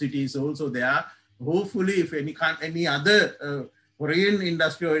 4 cities also there. Hopefully, if any other foreign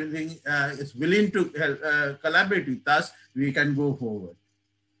industry or anything is willing to help, collaborate with us, we can go forward.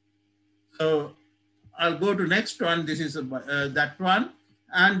 So I'll go to next one. This is that one.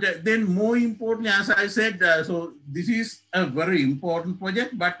 And then more importantly, as I said, so this is a very important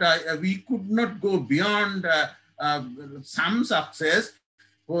project, but we could not go beyond some success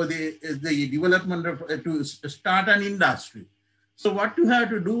for the development of, to start an industry. So what you have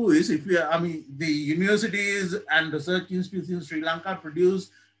to do is, if you, I mean, the universities and research institutes in Sri Lanka produce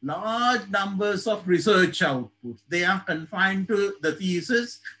large numbers of research outputs. They are confined to the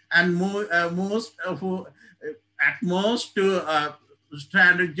thesis and at most to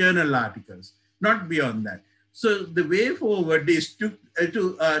standard journal articles, not beyond that. So the way forward is to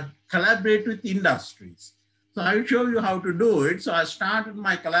collaborate with industries. So I'll show you how to do it. So I started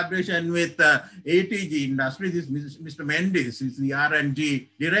my collaboration with ATG Industry. This Mr. Mendes is the R&D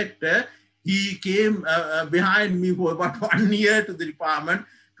director. He came behind me for about 1 year to the department,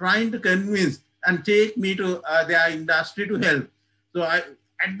 trying to convince and take me to their industry to help. So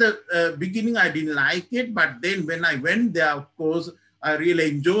at the beginning, I didn't like it, but then when I went there, of course, I really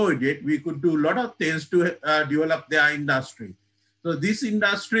enjoyed it. We could do a lot of things to develop their industry. So this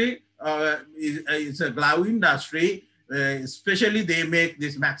industry is a glove industry. Especially they make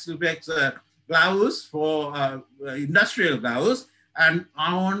this Maxilflex gloves for industrial gloves and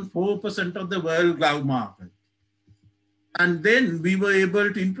own 4% of the world glove market. And then we were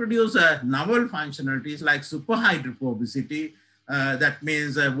able to introduce novel functionalities like super hydrophobicity, that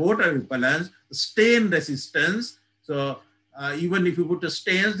means water repellence, stain resistance. So even if you put a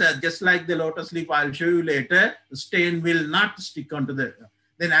stains, just like the lotus leaf, I'll show you later, the stain will not stick onto the,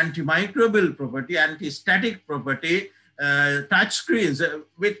 then antimicrobial property, anti-static property, touch screens.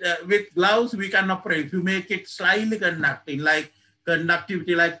 With gloves, we can operate. If you make it slightly conducting, like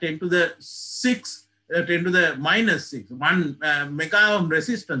conductivity like 10 to the 6, 10 to the minus 6, 1 mega ohm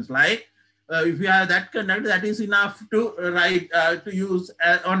resistance, like if you have that conductor, that is enough to write, to use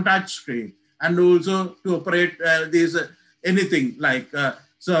on touch screen, and also to operate this anything like,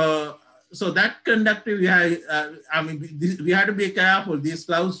 so that conductive, we have, I mean, we have to be careful. These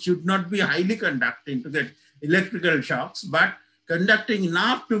gloves should not be highly conducting to get electrical shocks, but conducting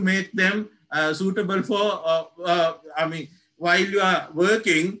enough to make them suitable for, I mean, while you are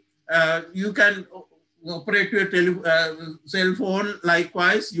working, you can operate your cell phone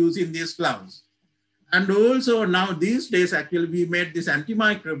likewise using these gloves. And also now these days, actually, we made this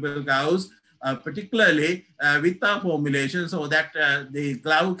antimicrobial gloves, particularly with our formulation, so that the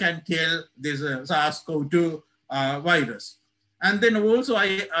glove can kill this SARS-CoV-2 virus. And then also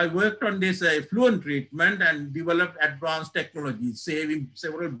I worked on this effluent treatment and developed advanced technologies, saving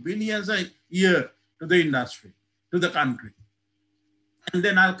several billions a year to the industry, to the country. And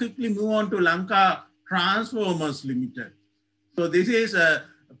then I'll quickly move on to Lanka Transformers Limited. So this is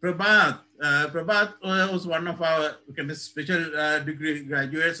Prabhat. Prabhat was one of our kind of special degree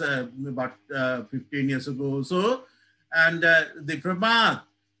graduates about 15 years ago or so. And the Prabhat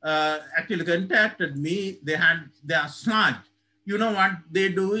actually contacted me. They are sludge. You know what they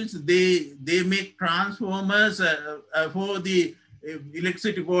do is they make transformers for the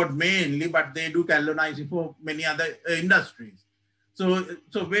electricity board mainly, but they do galvanizing for many other industries. So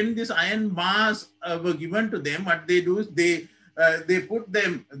when these iron bars were given to them, what they do is they put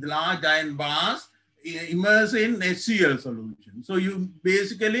them, the large iron bars, immerse in HCl solution. So you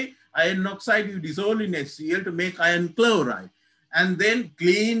basically, iron oxide you dissolve in HCl to make iron chloride. And then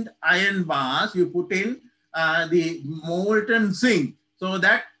cleaned iron bars, you put in the molten zinc, so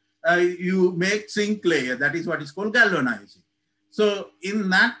that you make zinc layer. That is what is called galvanizing. So in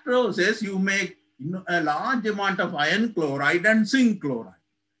that process, you make a large amount of iron chloride and zinc chloride.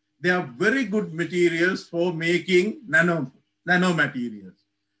 They are very good materials for making nanomaterials.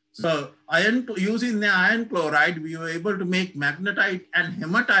 So using the iron chloride, we were able to make magnetite and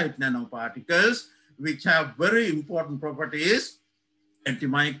hematite nanoparticles, which have very important properties,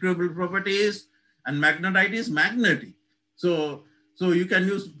 antimicrobial properties, and magnetite is magnetic. So you can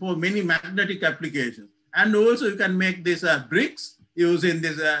use for many magnetic applications. And also you can make these bricks using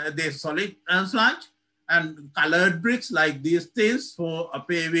this solid sludge, and colored bricks like these things for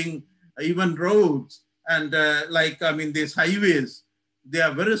paving even roads, and like, I mean, these highways, they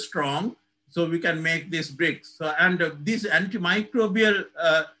are very strong. So we can make these bricks. So, and this antimicrobial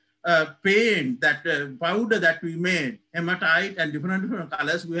paint, that powder that we made, hematite and different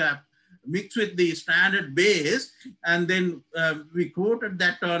colors, we have mixed with the standard base, and then we coated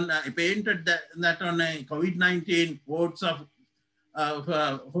that on, painted that on a COVID-19 wards of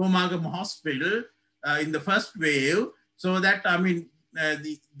Homagam Hospital in the first wave, so that, I mean,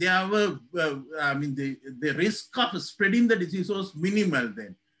 the risk of spreading the disease was minimal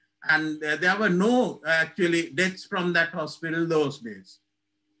then. And there were no actually deaths from that hospital those days.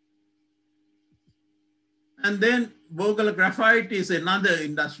 And then Vogel graphite is another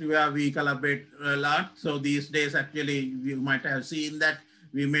industry where we collaborate a lot. So these days, actually, you might have seen that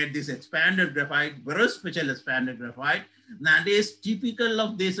we made this expanded graphite, very special expanded graphite. That is typical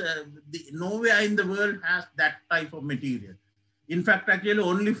of this, nowhere in the world has that type of material. In fact, actually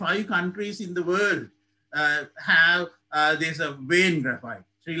only 5 countries in the world have this vein graphite.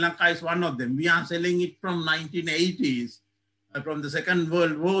 Sri Lanka is one of them. We are selling it from 1980s, from the Second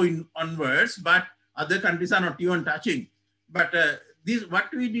World War onwards, but other countries are not even touching. But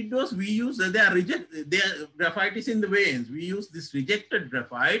what we did was we used, their graphite is in the veins. We used this rejected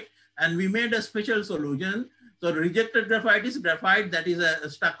graphite, and we made a special solution So rejected graphite is graphite that is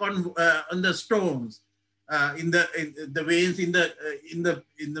stuck on the stones, in the veins, in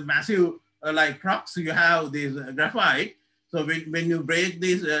the massive like rocks. You have this graphite. So when you break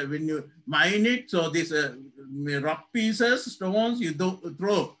this, when you mine it, so these rock pieces, stones, you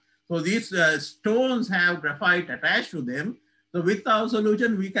throw. So these stones have graphite attached to them. So with our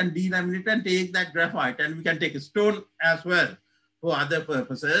solution, we can delaminate and take that graphite, and we can take a stone as well for other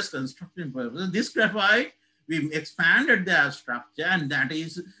purposes, construction purposes. This graphite, we expanded their structure, and that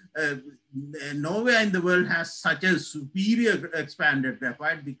is nowhere in the world has such a superior expanded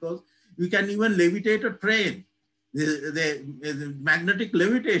graphite, because we can even levitate a train. The magnetic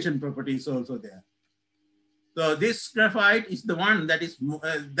levitation property is also there. So this graphite is the one that is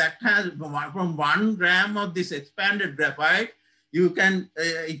that has from 1 gram of this expanded graphite, you can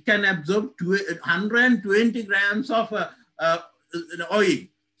it can absorb 120 grams of oil.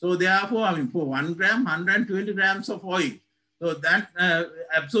 So therefore, I mean, for 1 gram, 120 grams of oil. So that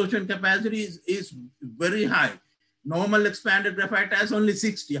absorption capacity is very high. Normal expanded graphite has only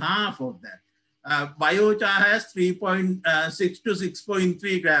 60, half of that. Biochar has 3.6 to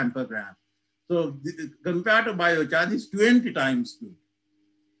 6.3 gram per gram. So compared to biochar, this is 20 times good.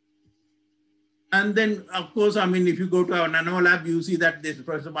 And then, of course, I mean, if you go to our nano lab, you see that this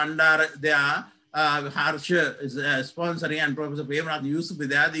Professor Bandar, they are, Harsha is sponsoring, and Professor Premnath used to be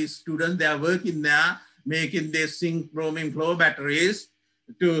there. These students, they are working there, making these zinc bromine flow batteries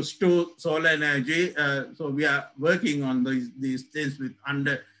to store solar energy. So we are working on these things with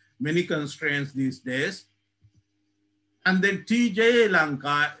under many constraints these days. And then TJ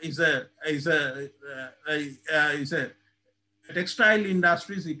Lanka is a textile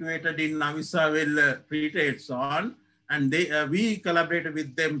industry situated in Navisaville Free Trade Zone, and we collaborated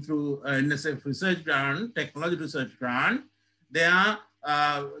with them through NSF research grant, technology research grant. They are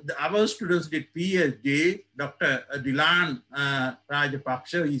our students did PhD. Dr. Dilan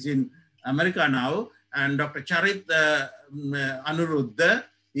Rajapaksha is in America now, and Dr. Charit Anuruddha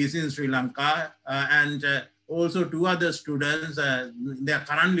is in Sri Lanka, and also 2 other students, they are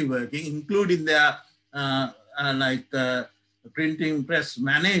currently working, including their printing press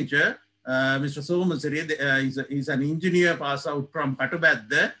manager, Mr. Somasiri, is an engineer pass out from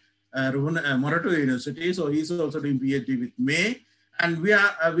Katubadda, Morato University. So he's also doing PhD with me. And we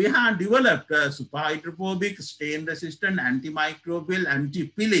have developed super hydrophobic, stain resistant, antimicrobial,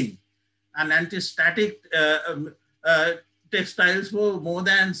 anti-pilling, and anti-static textiles for more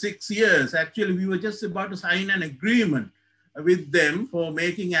than 6 years. Actually, we were just about to sign an agreement with them for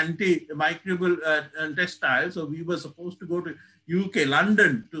making antimicrobial textiles. So we were supposed to go to UK,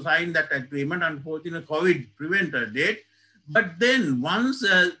 London to sign that agreement. Unfortunately, COVID prevented it. But then once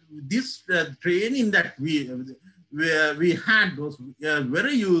this training that we had was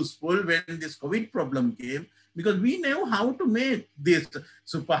very useful when this COVID problem came, because we know how to make this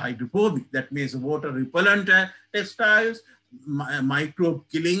super hydrophobic, that means water repellent textiles, microbe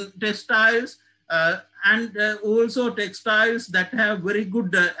killing textiles, and also textiles that have very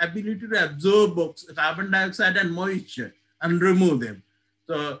good ability to absorb carbon dioxide and moisture and remove them.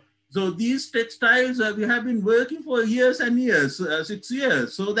 So these textiles we have been working for years and years, 6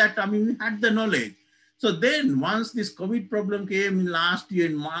 years, so that we had the knowledge. So then once this COVID problem came in last year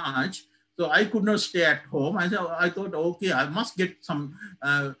in March, so I could not stay at home. I thought, okay, I must get some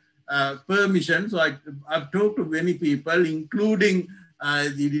permission. So I've talked to many people, including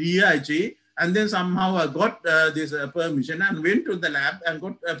the DIG, and then somehow I got this permission and went to the lab and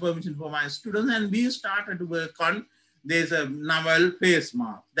got permission for my students, and we started to work on this novel face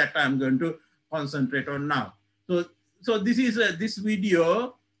mask that I'm going to concentrate on now. So this is this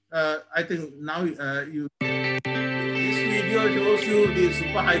video. I think now this video shows you the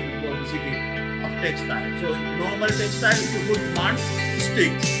super hydrophobicity of textile. So normal textile, if you put mud,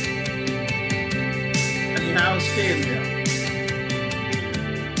 sticks, and you have stain there.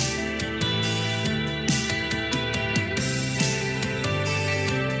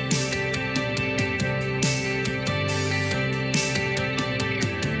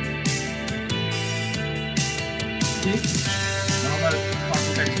 Normal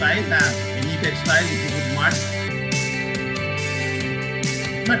cotton textile, any textile if you put mud.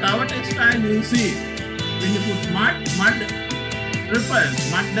 But our textile, you see, when you put mud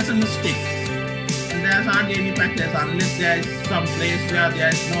repels, mud doesn't stick. And there's hardly any practice unless there is some place where there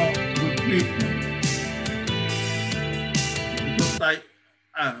is no good treatment. Because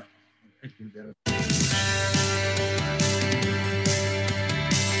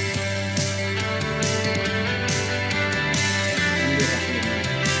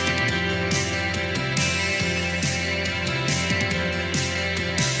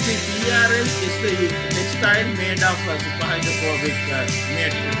TRS is the textile made of superhydrophobic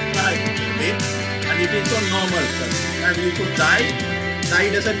and it is on normal. And you could dye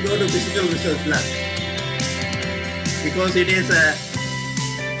doesn't go to physical research lab because it is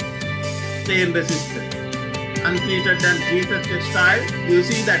stain resistant. Untreated and treated textile, you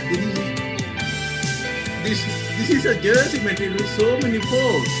see that this is a jersey material with so many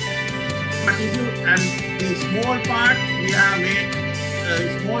folds. But if you, and the small part we have made,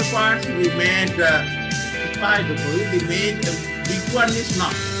 small parts we made biodegradable, the big one is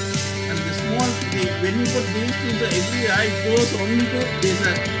not. And the small, when you put these things everywhere, it goes only to this,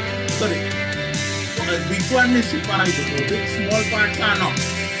 sorry, the big one is biodegradable, small parts are not.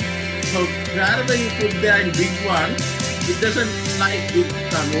 So wherever you put there in big one, it doesn't like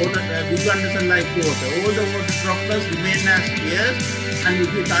water, big one doesn't like water. All the water droplets remain as tears, and if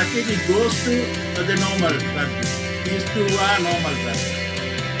you touch it, it goes to the normal plastic. These two are normal plastic.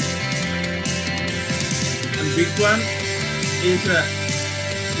 And big one is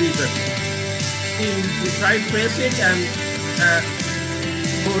treated. You try to press it and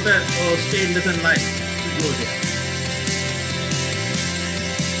water or stain doesn't like to go there.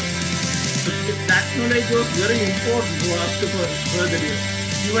 That knowledge was very important for us to further use.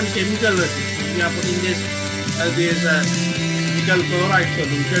 Even chemical resistance, we are putting this nickel chloride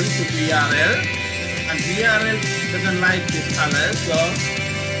solution to PRL, and PRL doesn't like this color, so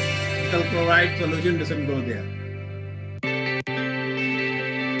nickel chloride solution doesn't go there.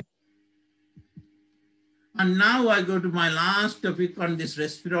 And now I go to my last topic on this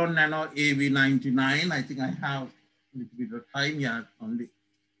Respiron Nano AV99. I think I have a little bit of time here, only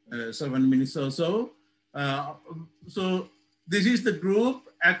 7 minutes or so. So this is the group.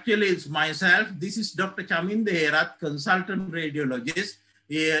 Actually, it's myself. This is Dr. Chaminda Herath, consultant radiologist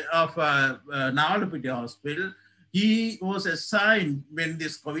of Nawalapiti Hospital. He was assigned when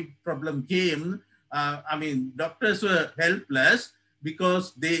this COVID problem came. I mean, doctors were helpless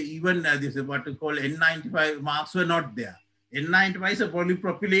because they even, this is what we call N95 masks were not there. N95 is a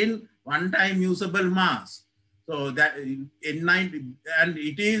polypropylene one-time usable mask. So that N90, and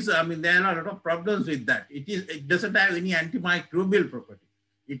it is, I mean, there are a lot of problems with that. It doesn't have any antimicrobial property.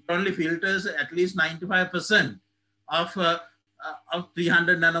 It only filters at least 95% of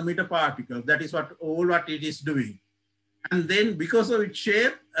 300 nanometer particles. That is what it is doing. And then because of its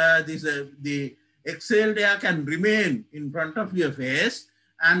shape, the exhaled air can remain in front of your face.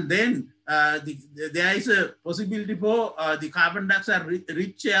 And then there is a possibility for the carbon dioxide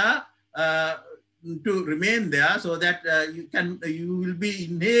rich air to remain there, so that you will be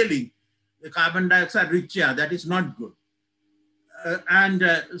inhaling the carbon dioxide rich air. That is not good.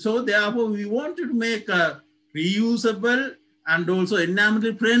 So therefore we wanted to make a reusable and also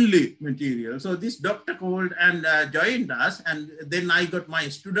environmentally friendly material. So this doctor called and joined us, and then I got my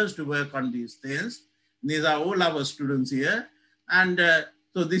students to work on these things. These are all our students here. And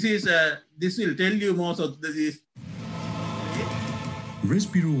so this will tell you most of this.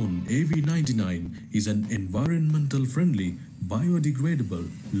 Respiron AV99 is an environmental friendly, biodegradable,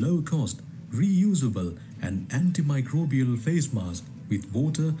 low-cost, reusable and antimicrobial face mask with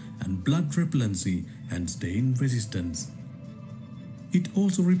water and blood repellency and stain resistance. It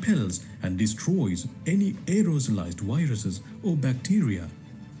also repels and destroys any aerosolized viruses or bacteria.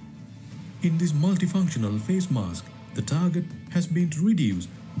 In this multifunctional face mask, the target has been to reduce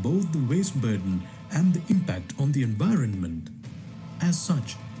both the waste burden and the impact on the environment. As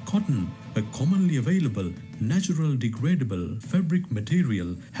such, cotton, a commonly available, natural degradable fabric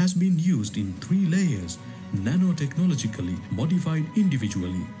material, has been used in 3 layers, nanotechnologically modified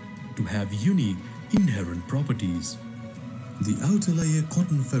individually, to have unique inherent properties. The outer layer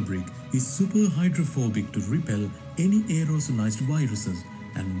cotton fabric is super hydrophobic to repel any aerosolized viruses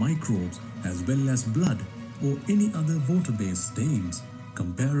and microbes, as well as blood or any other water-based stains,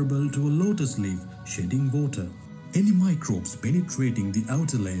 comparable to a lotus leaf shedding water. Any microbes penetrating the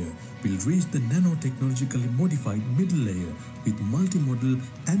outer layer will reach the nanotechnologically modified middle layer with multimodal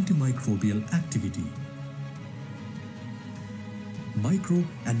antimicrobial activity. Micro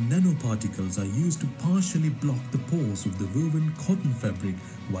and nanoparticles are used to partially block the pores of the woven cotton fabric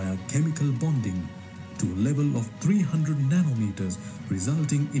via chemical bonding to a level of 300 nanometers,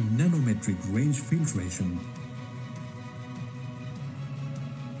 resulting in nanometric range filtration.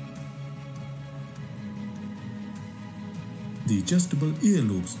 The adjustable ear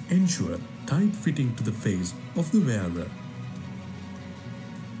loops ensure tight fitting to the face of the wearer.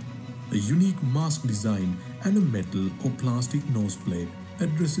 A unique mask design and a metal or plastic nose plate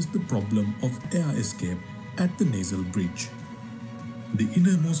addresses the problem of air escape at the nasal bridge. The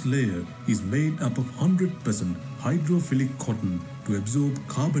innermost layer is made up of 100% hydrophilic cotton to absorb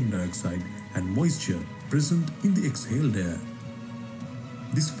carbon dioxide and moisture present in the exhaled air.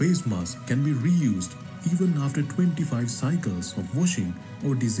 This face mask can be reused even after 25 cycles of washing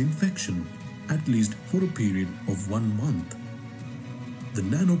or disinfection, at least for a period of 1 month. The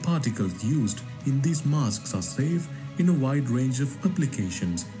nanoparticles used in these masks are safe in a wide range of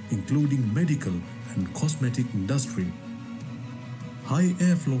applications, including medical and cosmetic industry. High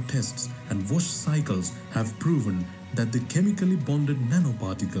airflow tests and wash cycles have proven that the chemically bonded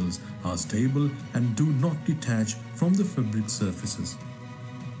nanoparticles are stable and do not detach from the fabric surfaces.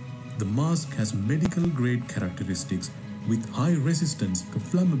 The mask has medical grade characteristics with high resistance to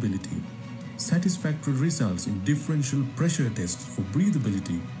flammability, satisfactory results in differential pressure tests for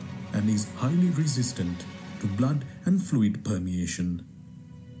breathability, and is highly resistant to blood and fluid permeation.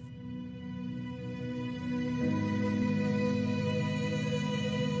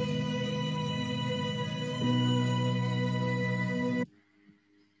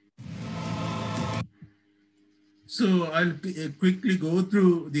 So I'll quickly go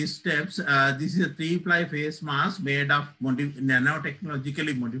through these steps. This is a 3-ply face mask made of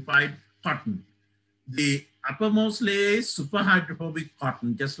nanotechnologically modified cotton. The uppermost layer is super hydrophobic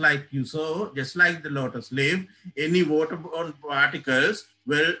cotton, just like you saw, just like the lotus leaf. Any waterborne particles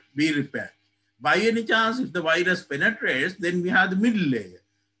will be repelled. By any chance, if the virus penetrates, then we have the middle layer.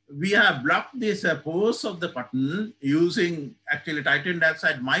 We have blocked this pores of the cotton using actually titanium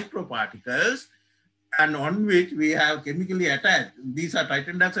dioxide microparticles, and on which we have chemically attached. These are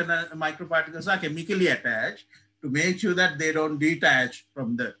titanium dioxide microparticles are chemically attached to make sure that they don't detach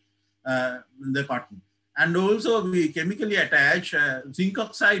from the cotton. And also we chemically attach zinc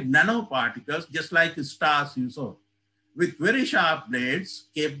oxide nanoparticles, just like stars you saw, with very sharp blades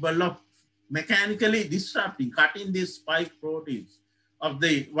capable of mechanically disrupting, cutting these spike proteins of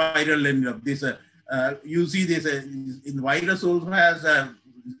the viral envelope. This, you see this in the virus also has a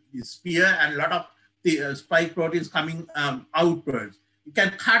spear and a lot of the spike proteins coming outwards. You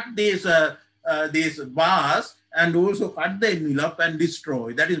can cut these bars and also cut the envelope and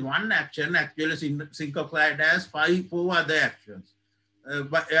destroy. That is one action. Actually, zinc oxide has 4 other actions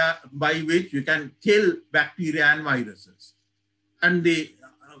by which you can kill bacteria and viruses. And the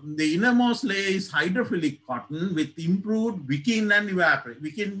innermost layer is hydrophilic cotton with improved wicking and evaporation.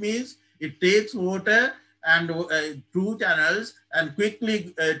 Wicking means it takes water and through channels and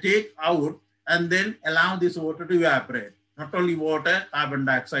quickly take out and then allow this water to evaporate. Not only water, carbon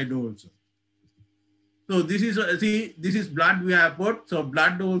dioxide also. So this is, see, this is blood we have put. So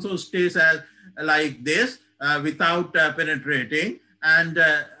blood also stays as like this without penetrating, and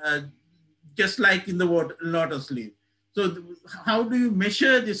just like in the lotus leaf. So how do you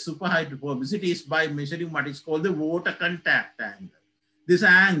measure this superhydrophobicity? Is by measuring what is called the water contact angle. This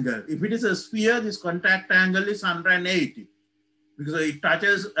angle, if it is a sphere, this contact angle is 180 because it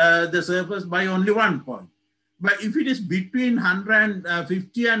touches the surface by only 1 point. But if it is between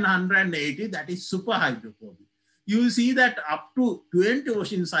 150 and 180, that is superhydrophobic. You see that up to 20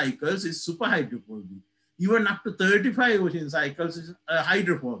 ocean cycles is superhydrophobic. Even up to 35 ocean cycles is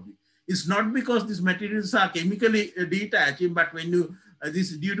hydrophobic. It's not because these materials are chemically detaching, but when you,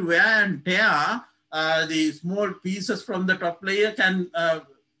 this is due to wear and tear, the small pieces from the top layer can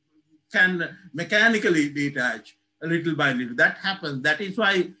mechanically detach little by little. That happens. That is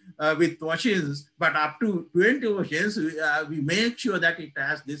why with oceans, but up to 20 oceans, we make sure that it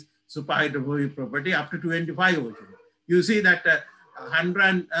has this superhydrophobic property up to 25 oceans. You see that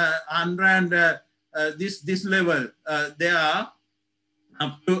this level, they are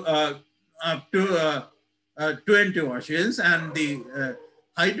up to 20 oceans, and the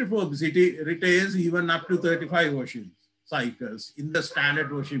hydrophobicity retains even up to 35 ocean cycles in the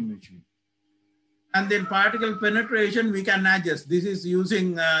standard washing machine. And then particle penetration, we can adjust. This is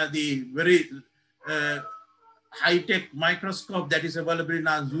using the very high-tech microscope that is available in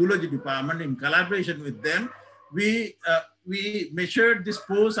our zoology department. In collaboration with them, we measured this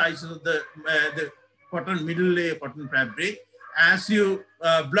pore size of the cotton, middle layer cotton fabric as you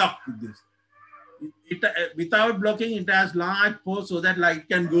block this. Without blocking, it has large pores so that light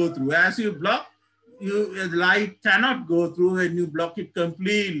can go through. As you block, light cannot go through when you block it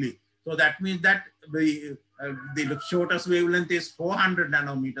completely. So that means that the shortest wavelength is 400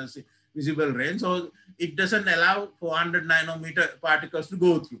 nanometers visible range. So it doesn't allow 400 nanometer particles to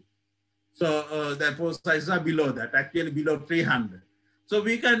go through. So the pore sizes are below that, actually below 300. So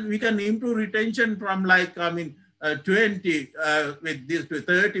we can improve retention from 20 with this to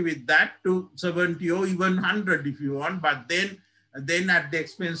 30 with that to 70 or even 100 if you want, but then at the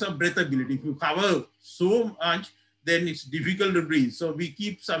expense of breathability. If you cover so much, then it's difficult to breathe. So we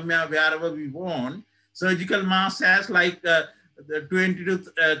keep somewhere wherever we want. Surgical mask has like 20 to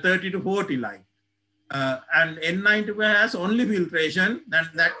 30 to 40 light. and N95 has only filtration, then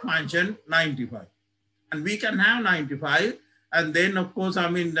that function 95. And we can have 95. And then of course, I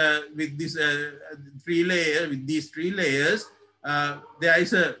mean, with this with these 3 layers, there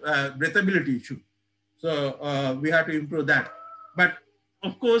is a breathability issue. So we have to improve that. But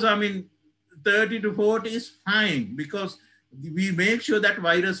of course, I mean, 30 to 40 is fine because we make sure that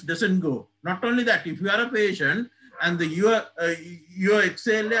virus doesn't go. Not only that, if you are a patient and your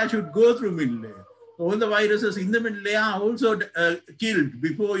exhale layer should go through middle layer. So all the viruses in the middle layer are also killed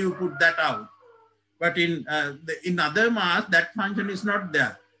before you put that out. But in other masks, that function is not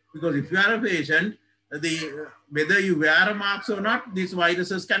there. Because if you are a patient, whether you wear a mask or not, these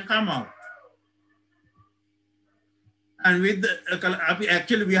viruses can come out. And with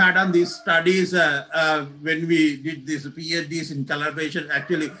actually, we had done these studies when we did these PhDs in collaboration.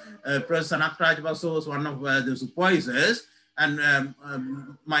 Actually, Professor Sanat Rajapaksa was one of the supervisors, and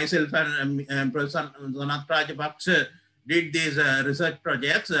myself and Professor Sanat Rajapaksa did these research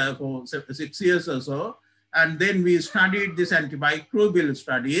projects for 6 years or so. And then we studied these antimicrobial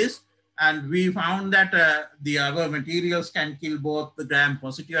studies, and we found that our materials can kill both the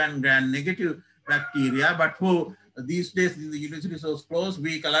gram-positive and gram-negative bacteria. But for these days, the university is so close,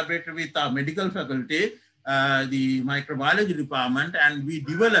 we collaborated with our medical faculty, the microbiology department, and we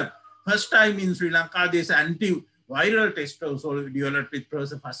developed, first time in Sri Lanka, this antiviral test also developed with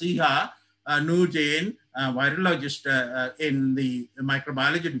Professor Fasiha Jain, virologist in the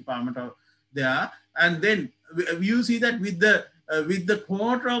microbiology department there. And then you see that with the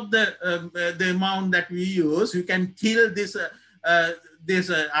quarter of the amount that we use, you can kill this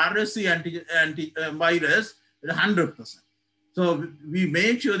RSC antivirus 100%. So we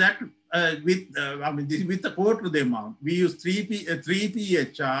make sure that with the quarter of the amount, we use 3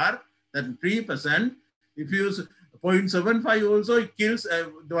 PHR, that 3%. If you use 0.75 also, it kills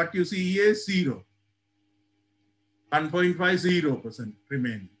what you see here is 0. 1.50%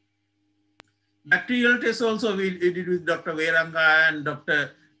 remaining. Bacterial tests also we did with Dr. Veranga and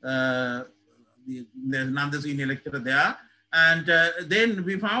Dr. There's another senior lecturer there. And then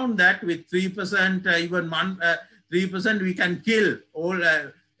we found that with 3%, even 3%, we can kill all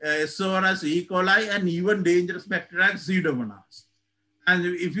SORS, E. coli, and even dangerous bacteria like Pseudomonas. And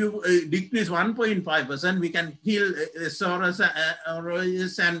if you decrease 1.5%, we can kill SORS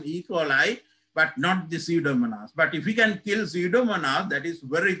and E. coli, but not the Pseudomonas. But if we can kill Pseudomonas, that is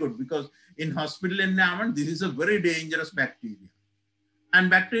very good, because in hospital environment, this is a very dangerous bacteria. And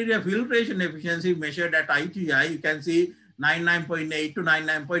bacteria filtration efficiency measured at ITI, you can see 99.8 to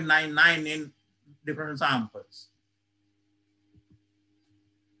 99.99 in different samples.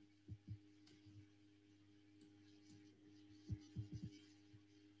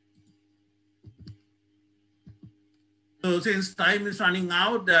 So since time is running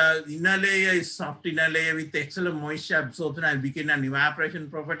out, the inner layer is soft inner layer with excellent moisture absorption and weakening and evaporation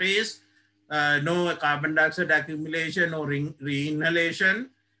properties. No carbon dioxide accumulation or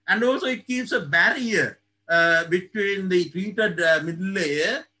re-inhalation. And also it keeps a barrier between the treated middle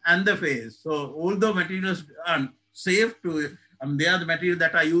layer and the face. So although materials are safe to, they are the materials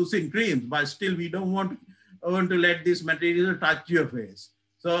that are used in creams, but still we don't want to let this material touch your face.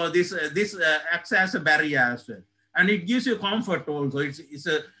 So this acts as a barrier as well. And it gives you comfort also. It's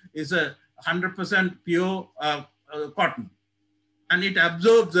a 100% pure cotton. And it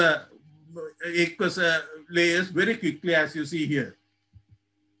absorbs aqueous layers very quickly, as you see here.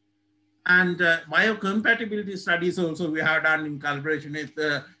 And biocompatibility studies also we have done in collaboration with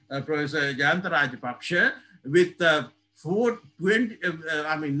Professor Jayanta Rajapaksa with 20%,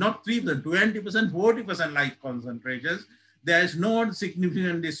 40% like concentrations. There is no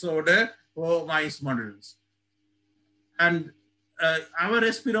significant disorder for mice models. And our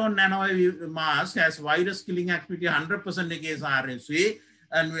Respiron nano mask has virus killing activity 100% against RSV.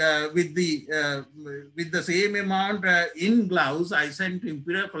 And with the same amount in gloves, I sent to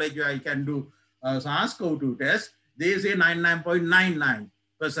Imperial College where I can do SARS-CoV-2 test. They say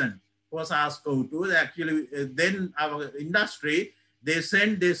 99.99% for SARS-CoV-2. Actually, then our industry, they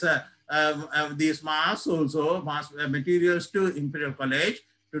send this these masks also, materials to Imperial College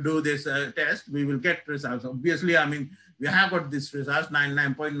to do this test. We will get results. Obviously, I mean, we have got this results,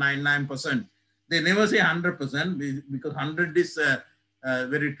 99.99%. They never say 100% because 100 is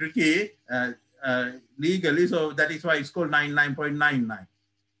very tricky legally. So that is why it's called 99.99.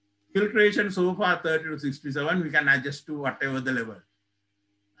 Filtration so far 30 to 67, we can adjust to whatever the level.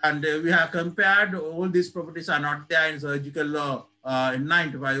 And we have compared all these properties are not there in surgical or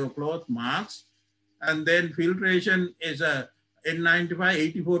N95 or cloth masks. And then filtration is N95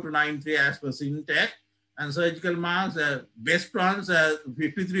 84 to 93 as per Syntec. And surgical masks, best ones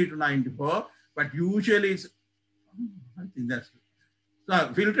 53 to 94. but usually it's, I think that's,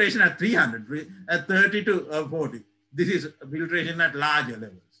 so filtration at 300, at 30 to 40. This is filtration at larger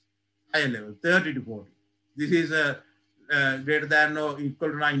levels, higher level, 30 to 40. This is greater than or equal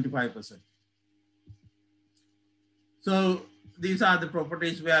to 95%. So these are the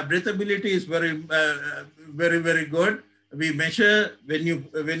properties where breathability is very, very good. We measure when you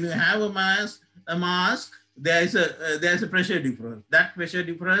have a mask, there's a pressure difference. That pressure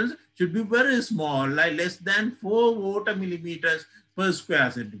difference should be very small, like less than 4 water millimeters per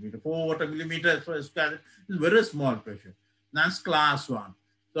square centimeter. 4 water millimeters per square is very small pressure. That's class 1.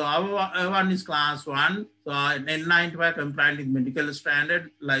 So our one is class 1. So N95 compliant with medical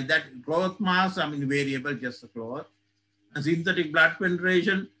standard, like that. Cloth mask, I mean variable, just the cloth. And synthetic blood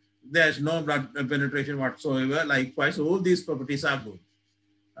penetration, there's no blood penetration whatsoever. Likewise, all these properties are good.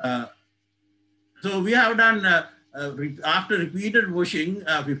 So we have done, after repeated washing,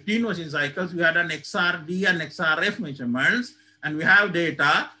 15 washing cycles, we have done XRD and XRF measurements, and we have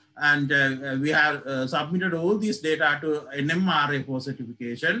data, and we have submitted all this data to NMRA for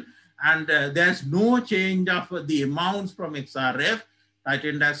certification, and there's no change of the amounts from XRF,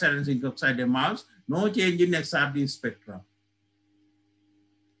 titanium dioxide and zinc oxide amounts, no change in XRD spectrum.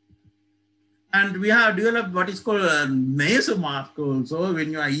 And we have developed what is called a nasal mask also.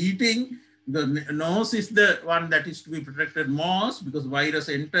 When you are eating, the nose is the one that is to be protected most, because virus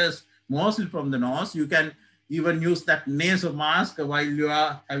enters mostly from the nose. You can even use that nasal mask while you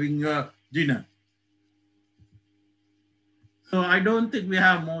are having your dinner. So I don't think we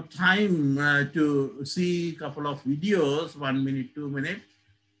have more time to see a couple of videos, 1 minute, 2 minutes.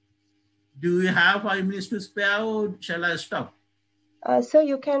 Do we have 5 minutes to spare, or shall I stop? Sir,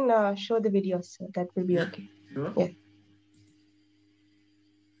 you can show the videos, sir. That will be okay. Sure. Yeah.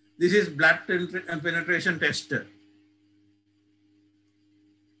 This is blood penetration tester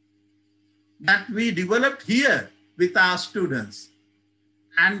that we developed here with our students.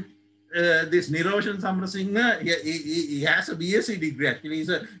 And this Niroshan Samrasinghe, he has a BSc degree. Actually, he's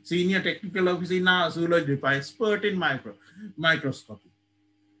a senior technical officer in our zoology department, expert in microscopy.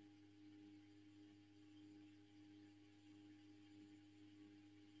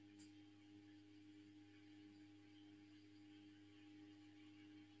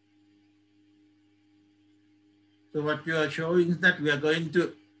 So what you are showing is that we are going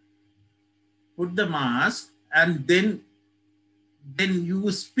to put the mask, and then you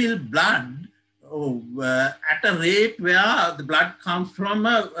spill blood at a rate where the blood comes from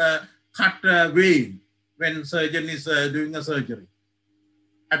a cut vein when surgeon is doing a surgery,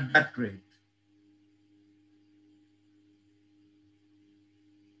 at that rate.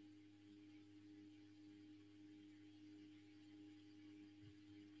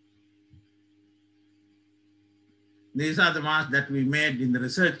 These are the masks that we made in the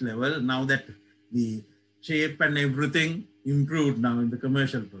research level. Now that the shape and everything improved now in the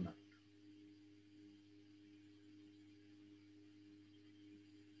commercial product.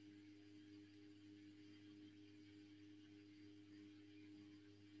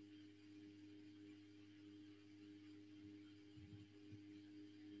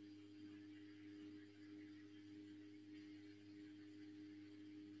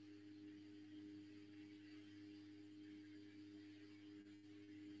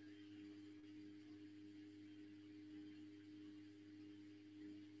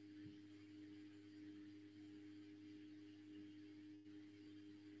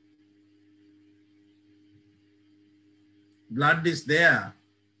 Blood is there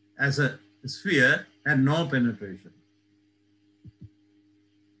as a sphere and no penetration.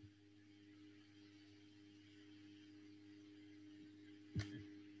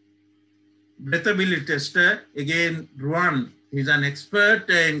 Breathability tester, again, Ruan, he's an expert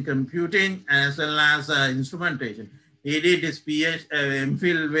in computing as well as instrumentation. He did his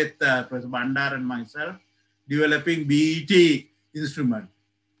MPhil with Professor Bandar and myself, developing BET instrument.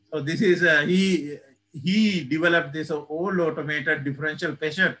 So this is, he developed this all automated differential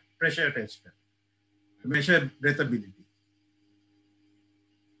pressure tester to measure breathability.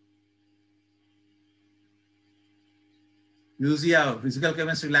 You see our physical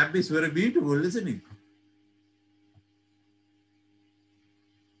chemistry lab is very beautiful, isn't it?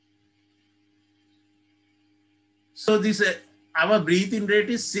 So this, our breathing rate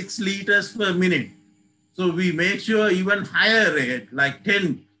is 6 liters per minute. So we make sure even higher rate, like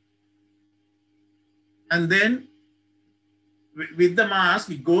 10. And then with the mask,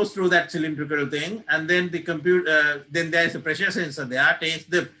 it goes through that cylindrical thing, and then the computer, then there is a pressure sensor there, takes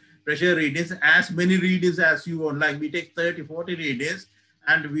the pressure readings, as many readings as you want. Like we take 30, 40 readings,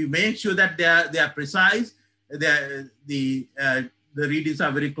 and we make sure that they are precise. The the readings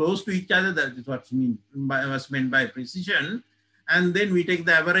are very close to each other. That is what's meant by precision. And then we take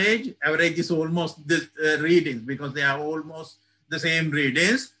the average. Average is almost the readings because they are almost the same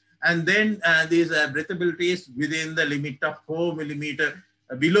readings. And then these breathability is within the limit of 4 millimeter,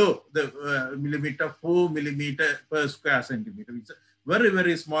 below the limit of 4 millimeter per square centimeter. It's a very,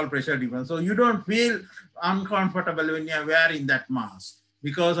 very small pressure difference. So you don't feel uncomfortable when you're wearing that mask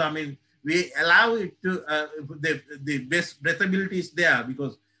because, I mean, we allow it to, the best breathability is there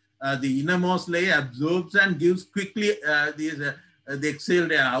because the innermost layer absorbs and gives quickly the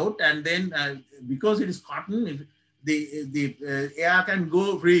exhaled air out. And then because it is cotton, the air can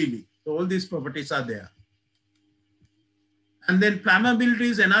go freely. So all these properties are there. And then flammability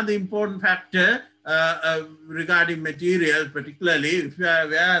is another important factor regarding material, particularly if you are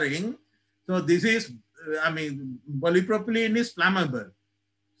wearing. So this is, I mean, polypropylene is flammable.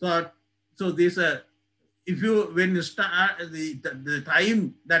 So this, if you, when you start, the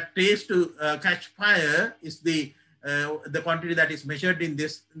time that takes to catch fire is the quantity that is measured in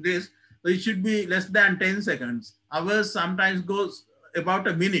this. So it should be less than 10 seconds. Ours sometimes goes about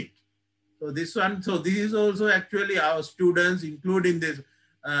a minute. So this one, so this is also actually our students, including this,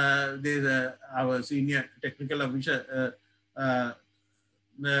 our senior technical officer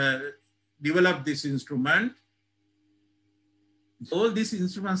developed this instrument. All these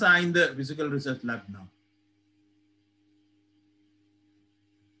instruments are in the physical research lab now.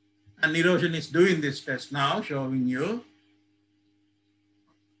 And Niroshan is doing this test now, showing you.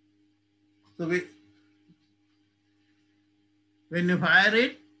 So when you fire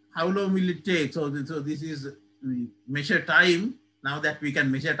it, how long will it take? So this is the measure time. Now that we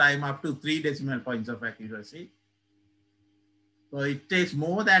can measure time up to 3 decimal points of accuracy. So it takes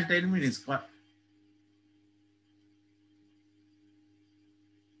more than 10 minutes.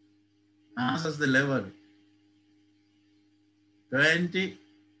 Answers the level. 20.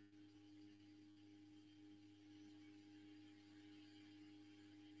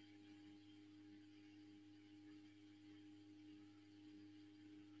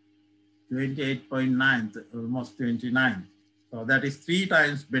 28.9, almost 29. So that is 3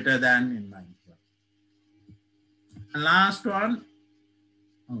 times better than in 9th class. And last one.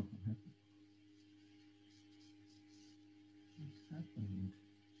 Oh.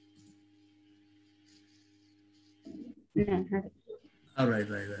 All right.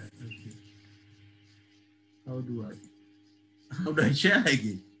 Okay. How do I share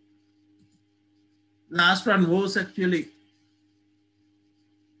again? Last one was actually,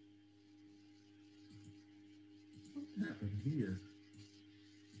 what happened here?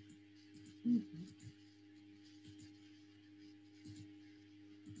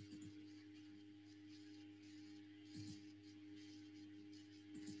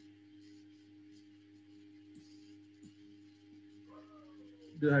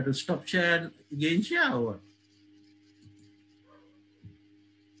 Do I have to stop share again share or what?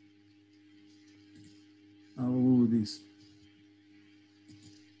 Oh, this.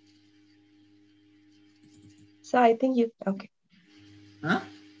 So I think you, okay. Huh?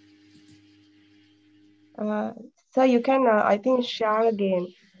 So you can, I think, share again.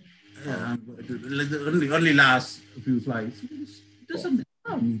 Yeah, only last few slides. It doesn't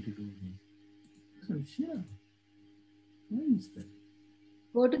allow me to do it. So share. Why is that?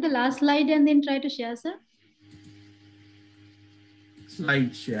 Go to the last slide and then try to share, sir.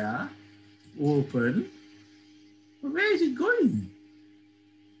 Slide share. Open. Where is it going?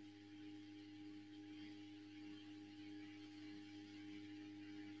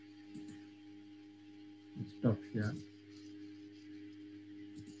 Stop here.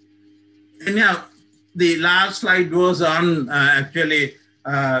 Anyhow, the last slide was on actually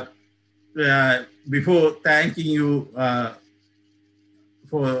before thanking you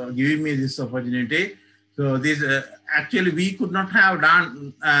for giving me this opportunity. So this actually we could not have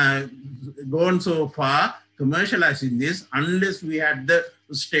done gone so far commercializing this unless we had the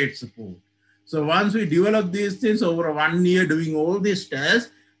state support. So once we developed these things over 1 year doing all these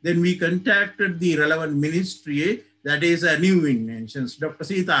tests, then we contacted the relevant ministry, that is New Inventions, Dr.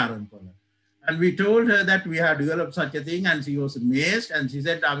 Sitaram. And we told her that we had developed such a thing, and she was amazed. And she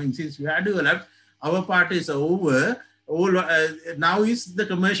said, I mean, since we had developed, our part is over. All, now is the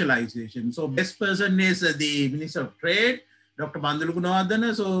commercialization. So best person is the Minister of Trade, Dr. Bandulu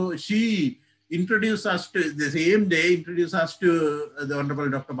Gunawardena. So she introduced us to, the same day, introduced us to the Honorable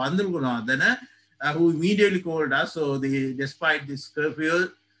Dr. Bandulu Gunawardena, who immediately called us. So despite this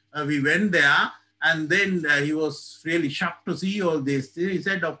curfew, we went there, and then he was really shocked to see all this. He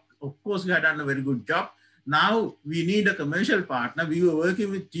said, of course, we had done a very good job. Now we need a commercial partner. We were working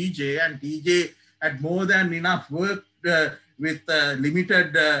with TJ, and TJ had more than enough work with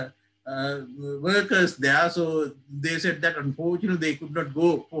limited workers there. So they said that unfortunately they could not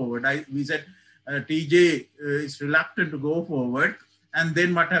go forward. We said TJ is reluctant to go forward. And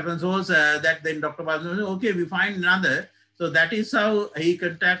then what happens was that then Dr. Basu said, okay, we find another. So that is how he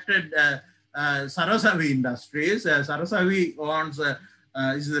contacted Sarasavi Industries. Sarasavi owns,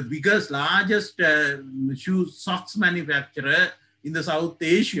 is the biggest, largest shoe socks manufacturer in the South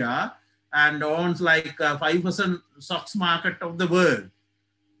Asia, and owns like 5% socks market of the world.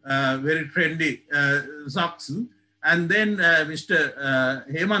 Very trendy socks. And then Mr.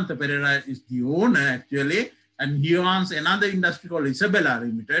 Hemanta Pereira is the owner actually, and he owns another industry called Isabella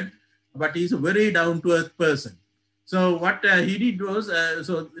Limited, but he's a very down-to-earth person. So what he did was,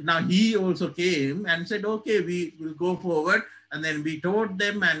 so now he also came and said, okay, we will go forward. And then we taught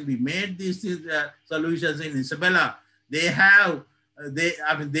them and we made these solutions in Isabella. They have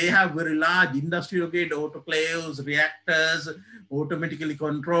they have very large industrial grade autoclaves, reactors, automatically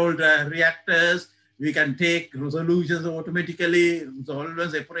controlled reactors. We can take solutions automatically,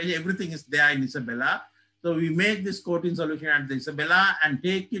 solvents, separation, everything is there in Isabella. So we make this coating solution at the Isabella and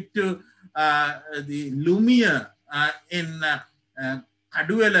take it to the Lumia in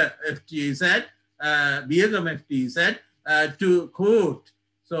Kaduela FTZ, Biagam FTZ to coat.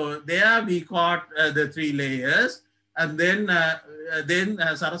 So there we caught the 3 layers. And then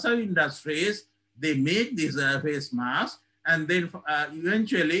Sarasavi Industries, they make these face masks, and then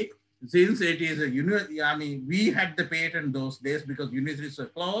eventually, since it is we had the patent those days because universities were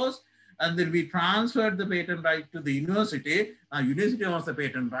closed, and then we transferred the patent right to the university. University owns the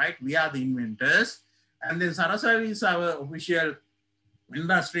patent right, we are the inventors, and then Sarasavi is our official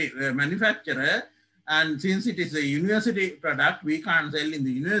industry manufacturer, and since it is a university product, we can't sell in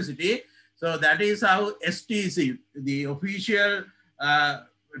the university. So that is how STC, the official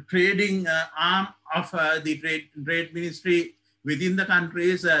trading arm of the trade ministry within the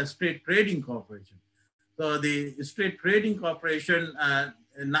country's State Trading Corporation. So the State Trading Corporation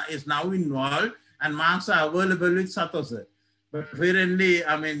is now involved, and masks are available with Satosa. But apparently,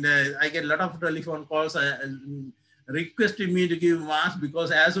 I get a lot of telephone calls requesting me to give masks,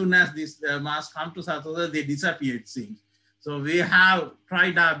 because as soon as these masks come to Satosa, they disappear, it seems. So we have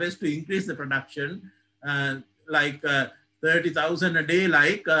tried our best to increase the production, like 30,000 a day,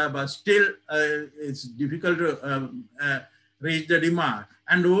 but still it's difficult to reach the demand.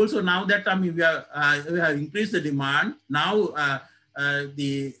 And also now that we have increased the demand, now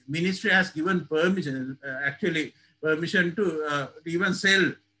the ministry has given permission, permission to even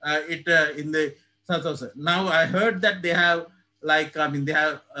sell it in the South. Now I heard that they have they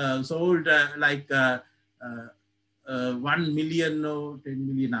have sold 1 million or 10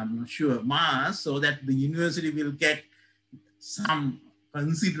 million, I'm not sure, masks, so that the university will get some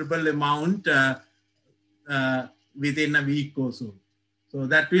considerable amount within a week or so. So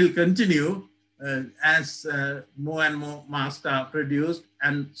that will continue as more and more masks are produced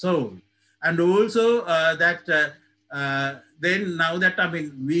and sold. And also then now that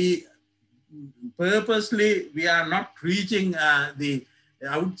we purposely, we are not reaching the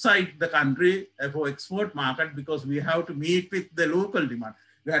outside the country for export market, because we have to meet with the local demand.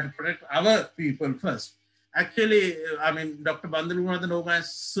 We have to protect our people first. Actually, Dr. Bandalunathan organized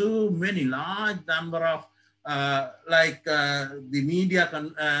so many large number of the media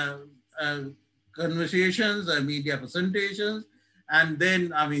conversations, media presentations, and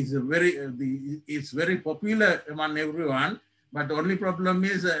then it's very popular among everyone. But the only problem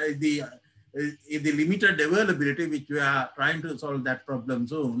is the limited availability, which we are trying to solve that problem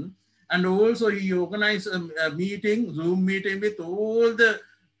soon. And also he organized a meeting, Zoom meeting with all the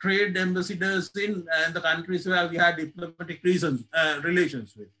trade ambassadors in the countries where we had diplomatic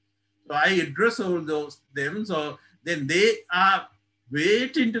relations with. So I address all them. So then they are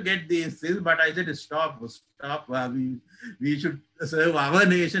waiting to get these things, but I said, stop. We should serve our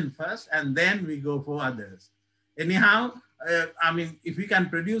nation first, and then we go for others. Anyhow, if we can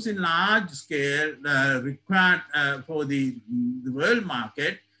produce in large scale required for the world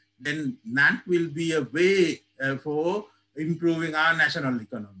market, then that will be a way for improving our national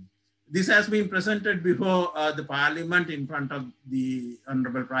economy. This has been presented before the Parliament in front of the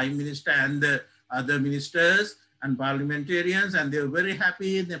Honorable Prime Minister and the other ministers and parliamentarians, and they were very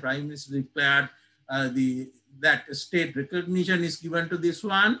happy. The Prime Minister declared that state recognition is given to this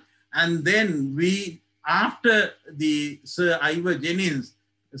one, and then after the Sir Ivor Jennings,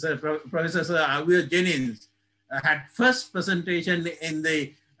 Professor Sir Ivor Jennings had first presentation in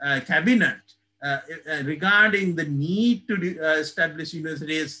the cabinet regarding the need to establish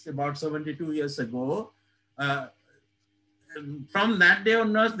universities about 72 years ago. From that day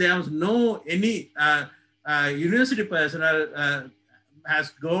onwards, there was no any university personnel has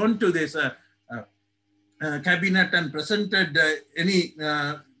gone to this cabinet and presented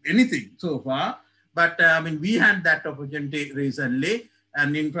anything so far. But I mean, we had that opportunity recently,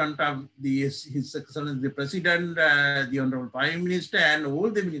 and in front of His Excellency the President, the Honorable Prime Minister, and all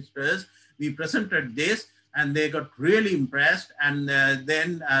the ministers, we presented this, and they got really impressed. And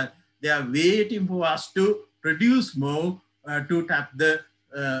then they are waiting for us to produce more to tap the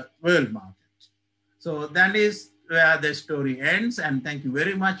world market. So that is where the story ends. And thank you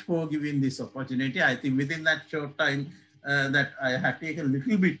very much for giving this opportunity. I think within that short time that I have taken a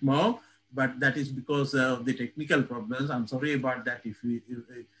little bit more, but that is because of the technical problems. I'm sorry about that if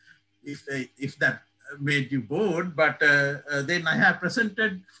that made you bored, but then I have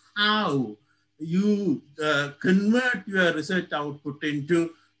presented how you convert your research output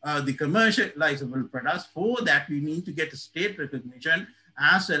into the commercializable products. For that, we need to get state recognition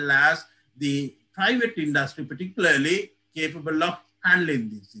as well as the private industry, particularly capable of handling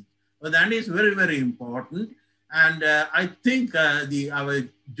these things. So that is very, very important. And I think our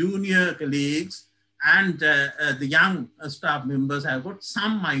junior colleagues and the young staff members have got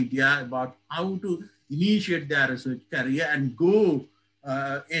some idea about how to initiate their research career and go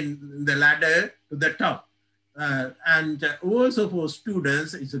in the ladder to the top. And also for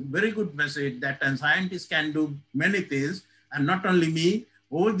students, it's a very good message that scientists can do many things, and not only me,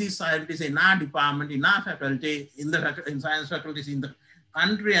 all these scientists in our department, in our faculty, in science faculties in the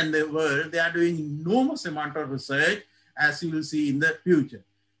country and the world, they are doing enormous amount of research, as you will see in the future.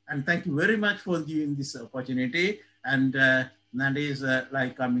 And thank you very much for giving this opportunity. And that is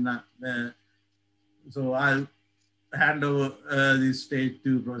so I'll hand over this stage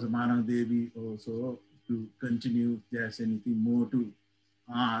to Professor Manav Devi also to continue if there's anything more to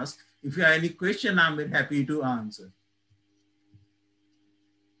ask. If you have any question, I'm very happy to answer.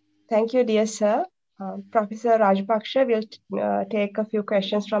 Thank you, dear sir. Professor Rajpaksha will take a few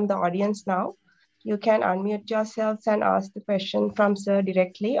questions from the audience now. You can unmute yourselves and ask the question from sir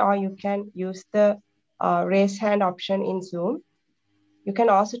directly, or you can use the raise hand option in Zoom. You can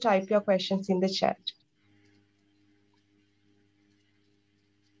also type your questions in the chat.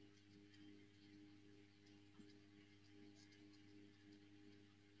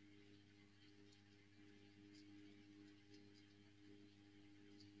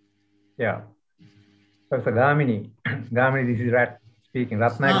 Yeah. Professor Gamini, this is Rat speaking.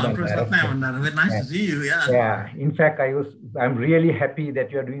 Professor Ratnagar, nice to see you. Yeah. Yeah. In fact, I'm really happy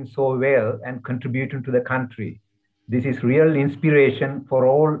that you are doing so well and contributing to the country. This is real inspiration for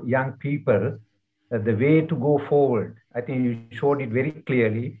all young people. The way to go forward. I think you showed it very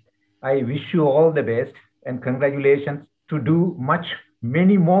clearly. I wish you all the best and congratulations to do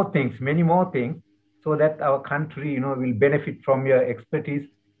many more things, so that our country, will benefit from your expertise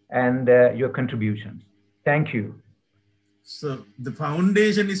and your contributions. Thank you. So the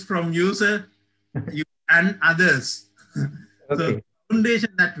foundation is from you, sir, you and others. Okay. So the foundation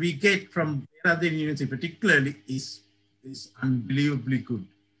that we get from Peradeniya University particularly is unbelievably good.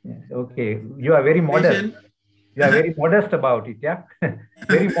 Yes, okay. You are very modest. You are very modest about it, yeah?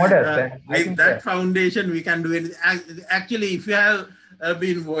 Very modest. That foundation, we can do it. Actually, if you have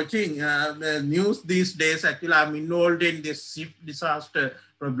been watching the news these days, actually, I'm involved in this disaster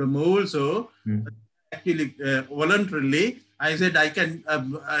problem also. Actually, voluntarily, I said I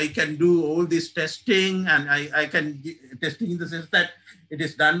can do all this testing, and I can testing in the sense that it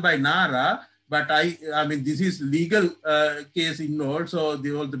is done by NARA. But I mean, this is legal case involved. So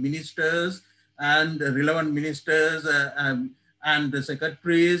all the ministers and the relevant ministers and the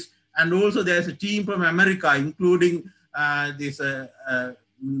secretaries, and also there's a team from America, including this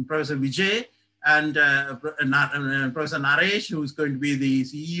Professor Vijay and Professor Naresh, who is going to be the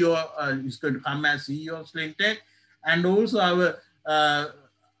CEO, is going to come as CEO of Slintech, and also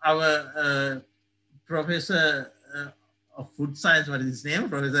our Professor of Food Science, what is his name?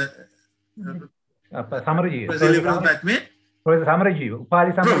 Professor Samaraji. Professor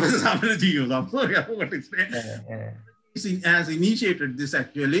Samaraji, I'm sorry, I forgot his name. He has initiated this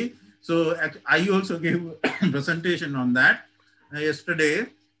actually. So I also gave a presentation on that yesterday.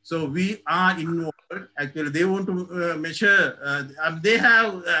 So we are involved. Actually, they want to measure. They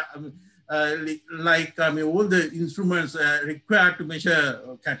have all the instruments required to measure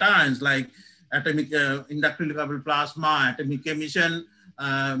cations, like atomic inductively coupled plasma, atomic emission,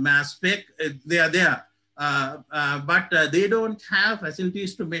 mass spec. They are there, but they don't have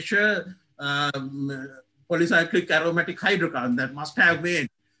facilities to measure polycyclic aromatic hydrocarbon that must have made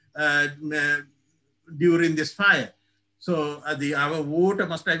during this fire. So our water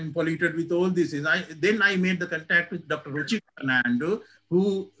must have been polluted with all this. Then I made the contact with Dr. Ruchika Nandu,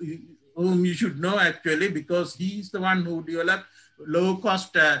 who whom you should know actually, because he's the one who developed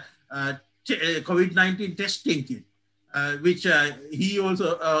low-cost COVID-19 testing kit, which he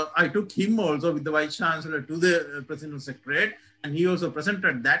also, I took him also with the Vice Chancellor to the President's Secretariat, and he also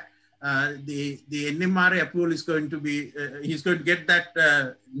presented that. The NMRA approval is going to be, he's going to get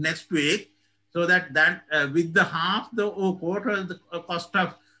that next week, so that with the half the or quarter of the cost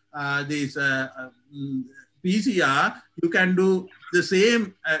of this PCR, you can do the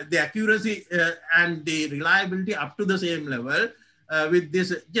same, the accuracy and the reliability up to the same level. With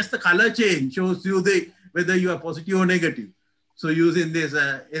this, just the color change shows you whether you are positive or negative. So using this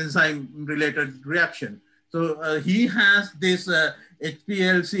enzyme related reaction. So he has this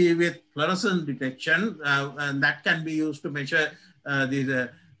HPLC with fluorescent detection, and that can be used to measure these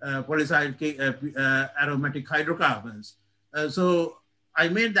polycyclic aromatic hydrocarbons. So I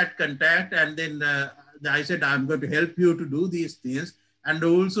made that contact, and then I said, I'm going to help you to do these things. And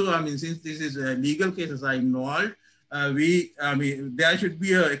also, I mean, since this is legal cases are involved, there should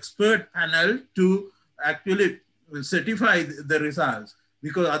be an expert panel to actually certify the results,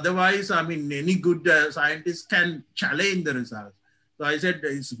 because otherwise, I mean, any good scientist can challenge the results. So I said,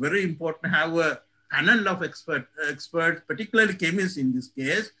 it's very important to have a panel of experts, particularly chemists in this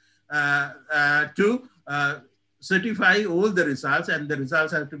case, to certify all the results, and the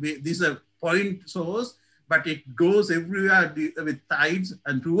results have to be, this is a point source, but it goes everywhere with tides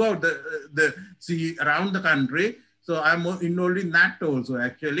and throughout the sea around the country. So I'm involved in that also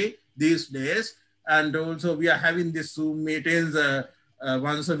actually these days. And also we are having this Zoom meetings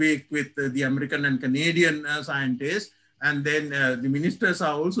once a week with the American and Canadian scientists, and then the ministers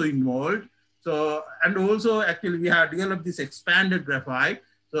are also involved. So, and also actually we have developed this expanded graphite.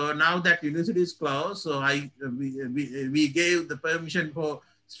 So now that university is closed, so we gave the permission for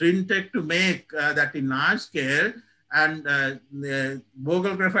Strintech to make that in large scale, and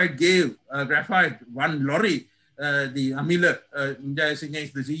Bogle Graphite gave graphite 1 lorry. The Amila, Jaya Singh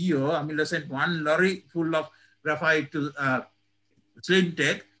is the CEO, Amila sent 1 lorry full of graphite to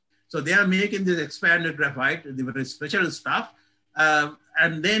Strintech. So they are making this expanded graphite, the very special stuff,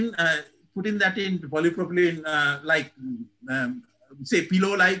 and then putting that into polypropylene, like say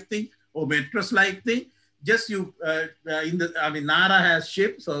pillow-like thing or mattress-like thing. Just you, Nara has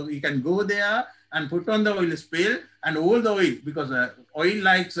ships, so you can go there and put on the oil spill, and all the oil, because oil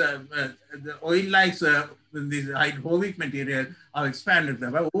likes this hydrophobic material of expanded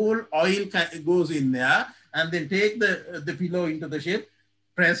graphite. All oil goes in there, and then take the pillow into the ship,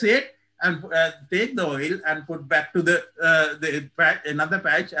 press it, and take the oil and put back to the another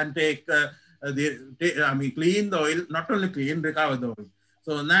patch, and take clean the oil, not only clean, recover the oil.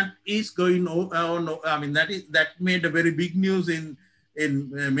 So that is going on. I mean, that made a very big news in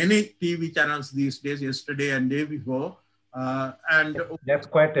many TV channels these days, yesterday and day before. And that's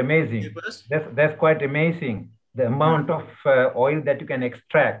quite amazing. That's quite amazing. The amount of oil that you can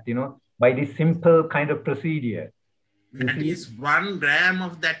extract, you know, by this simple kind of procedure. That is 1 gram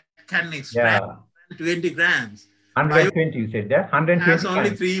of that can extract 20 grams. 120, you said that? 120 has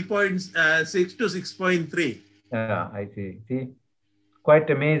only 3.6 to 6.3. Yeah, I see. See, quite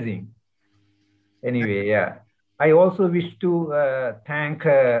amazing. Anyway, yeah. I also wish to thank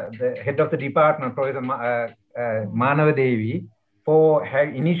the head of the department, Professor Manava Devi, for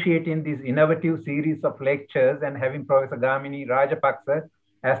initiating this innovative series of lectures and having Professor Gamini Rajapaksa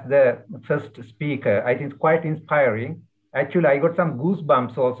as the first speaker. I think it's quite inspiring. Actually, I got some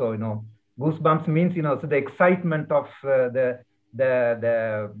goosebumps also, you know. Goosebumps means, you know, so the excitement of the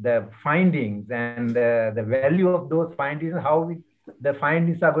findings and the value of those findings, how the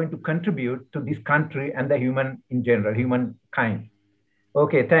findings are going to contribute to this country and the human in general, humankind.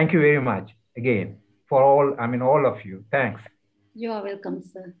 Okay, thank you very much again for all, I mean, all of you. Thanks. You are welcome,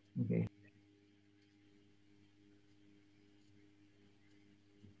 sir. Okay.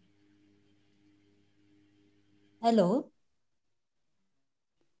 Hello.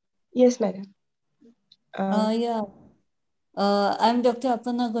 Yes, madam. Yeah. I'm Dr.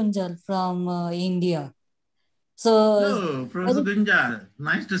 Aparna Gunjal from India. So, hello, Professor Gunjal.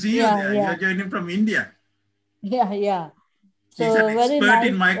 Nice to see you there. You're joining from India. Yeah. So he's an expert nice,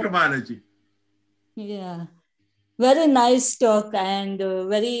 in microbiology. Yeah. Very nice talk, and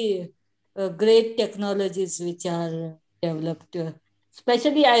very great technologies which are developed.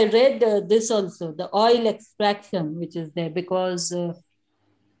 Especially I read this also, the oil extraction, which is there, because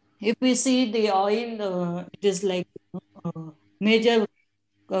if we see the oil, it is like major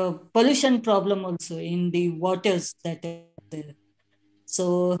pollution problem also in the waters that are there.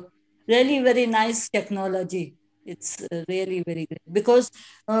 So really very nice technology. It's really very great, because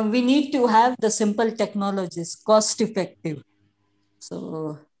we need to have the simple technologies, cost effective.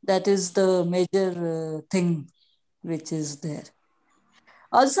 So That is the major thing which is there.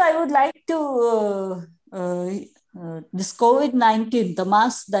 Also, I would like to, this COVID-19, the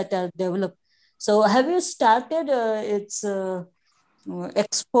masks that are developed. So have you started its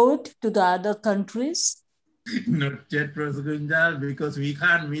export to the other countries? Not yet, Professor Gunjal, because we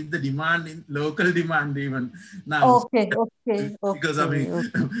can't meet the demand in local demand even now. Okay. Because I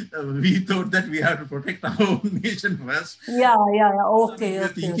mean, we thought that we have to protect our own nation first. Yeah. Okay. We're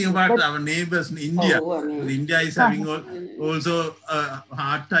thinking about our neighbors in India. India is having also a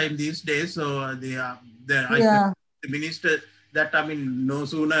hard time these days. So I think the minister that no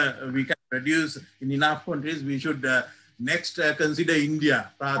sooner we can produce in enough countries, we should next consider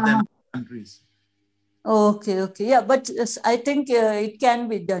India rather than countries. Okay. Yeah, but I think it can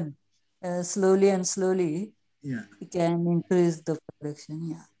be done slowly and slowly. Yeah, it can increase the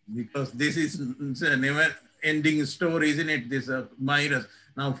production. Yeah, because this is a never-ending story, isn't it? This virus.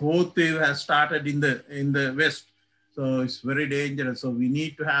 Now, fourth wave has started in the West, so it's very dangerous. So we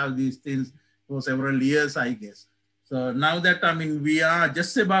need to have these things for several years, I guess. So now that we are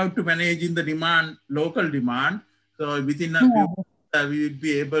just about to manage in the demand, local demand. So within a few we will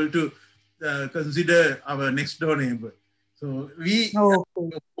be able to consider our next door neighbor. So we, of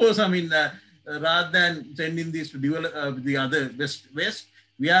course, rather than sending this to develop the other West,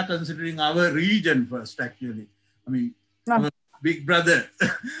 we are considering our region first, actually. Our big brother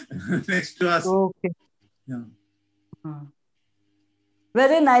next to us. Okay. Yeah.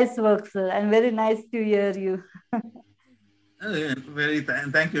 Very nice work, sir, and very nice to hear you.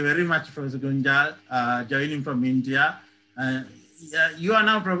 Thank you very much, Professor Gunjal, joining from India. You are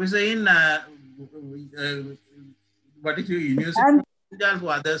now professor in what is your university? For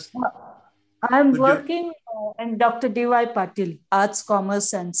others. I'm working in Dr. D.Y. Patil, Arts,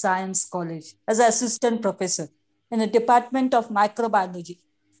 Commerce and Science College as assistant professor in the Department of Microbiology.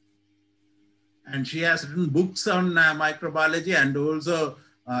 And she has written books on microbiology and also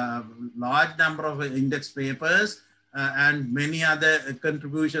large number of index papers and many other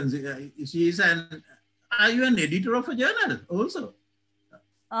contributions. Are you an editor of a journal also?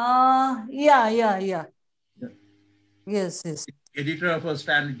 Yeah. Yes. Editor of a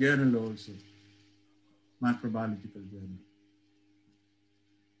standard journal also, microbiological journal.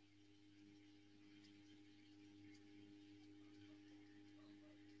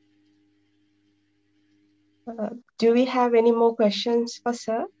 Do we have any more questions for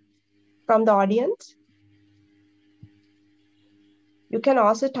sir from the audience? You can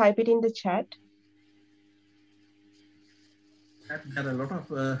also type it in the chat. There are a lot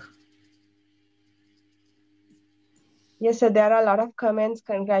of... Yes, sir, there are a lot of comments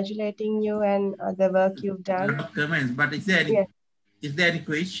congratulating you and the work you've done. A lot of comments, but is there any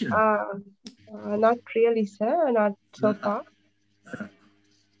question? Not really, sir, not so far.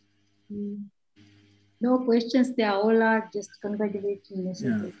 No questions, they all are just congratulating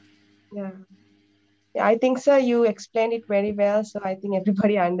messages. Yeah, I think, sir, you explained it very well, so I think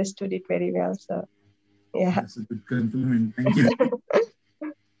everybody understood it very well, sir. Yeah. That's a good compliment. Thank you.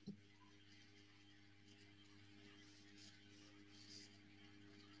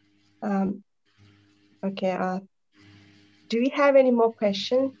 Okay. Do we have any more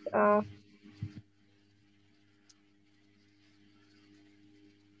questions?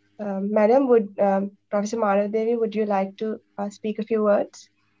 Madam, Professor Manadevi, would you like to speak a few words?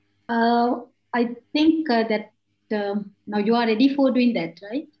 I think that now you are ready for doing that,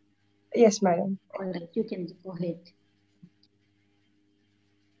 right? Yes, madam. All right, you can go ahead.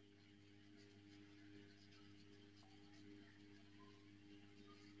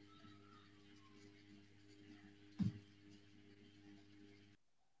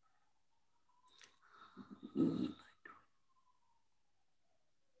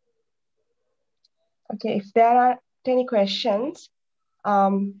 Okay, if there are any questions,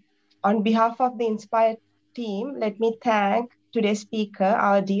 on behalf of the Inspire team, let me thank today's speaker,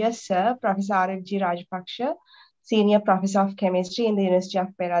 our dear sir, Professor R.F.G. Rajpaksha, Senior Professor of Chemistry in the University of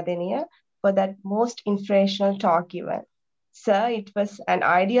Peradeniya, for that most inspirational talk given. Sir, it was an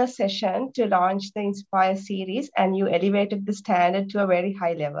ideal session to launch the Inspire series, and you elevated the standard to a very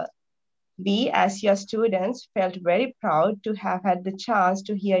high level. We, as your students, felt very proud to have had the chance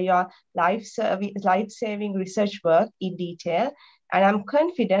to hear your life-saving research work in detail, and I'm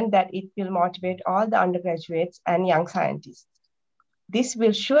confident that it will motivate all the undergraduates and young scientists. This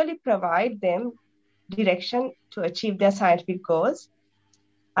will surely provide them direction to achieve their scientific goals.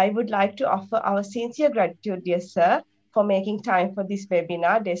 I would like to offer our sincere gratitude, dear sir, for making time for this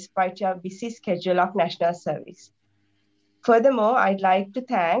webinar despite your busy schedule of national service. Furthermore, I'd like to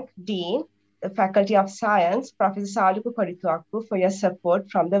thank Dean the Faculty of Science, Professor Saluku Kodituaku, for your support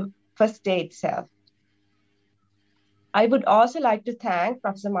from the first day itself. I would also like to thank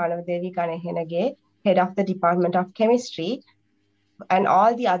Professor Manawadevi Ganehenage, Head of the Department of Chemistry, and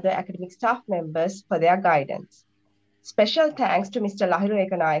all the other academic staff members for their guidance. Special thanks to Mr. Lahiru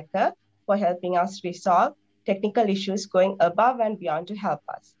Ekanayaka for helping us resolve technical issues, going above and beyond to help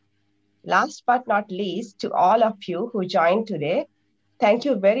us. Last but not least, to all of you who joined today, thank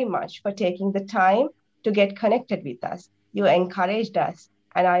you very much for taking the time to get connected with us. You encouraged us,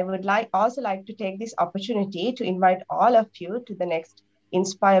 and I would also like to take this opportunity to invite all of you to the next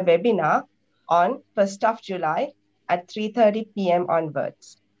Inspire webinar on 1st of July at 3:30 p.m.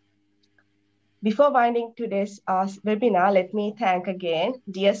 onwards. Before winding today's webinar, let me thank again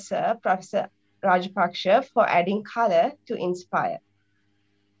dear Sir, Professor Rajapaksha, for adding color to Inspire.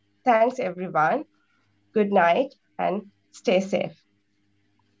 Thanks, everyone. Good night and stay safe.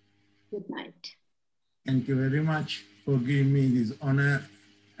 Good night. Thank you very much for giving me this honor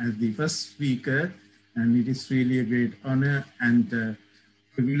as the first speaker. And it is really a great honor and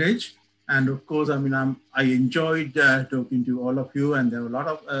privilege. And of course, I enjoyed talking to all of you, and there were a lot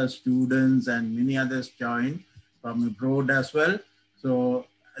of students and many others joined from abroad as well. So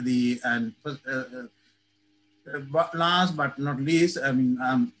last but not least,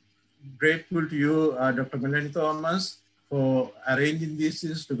 I'm grateful to you, Dr. Melanie Thomas, for arranging this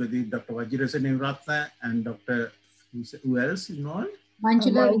together with Dr. Vajiraseni Ratna and Dr. who else involved?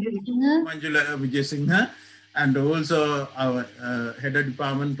 Manjula Vijay and also our head of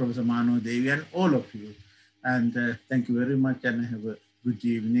department, Professor Mano Devi, and all of you. And thank you very much, and have a good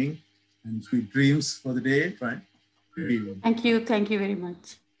evening and sweet dreams for the day. Right? Good evening. Thank you very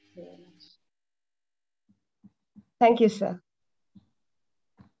much. Thank you, sir.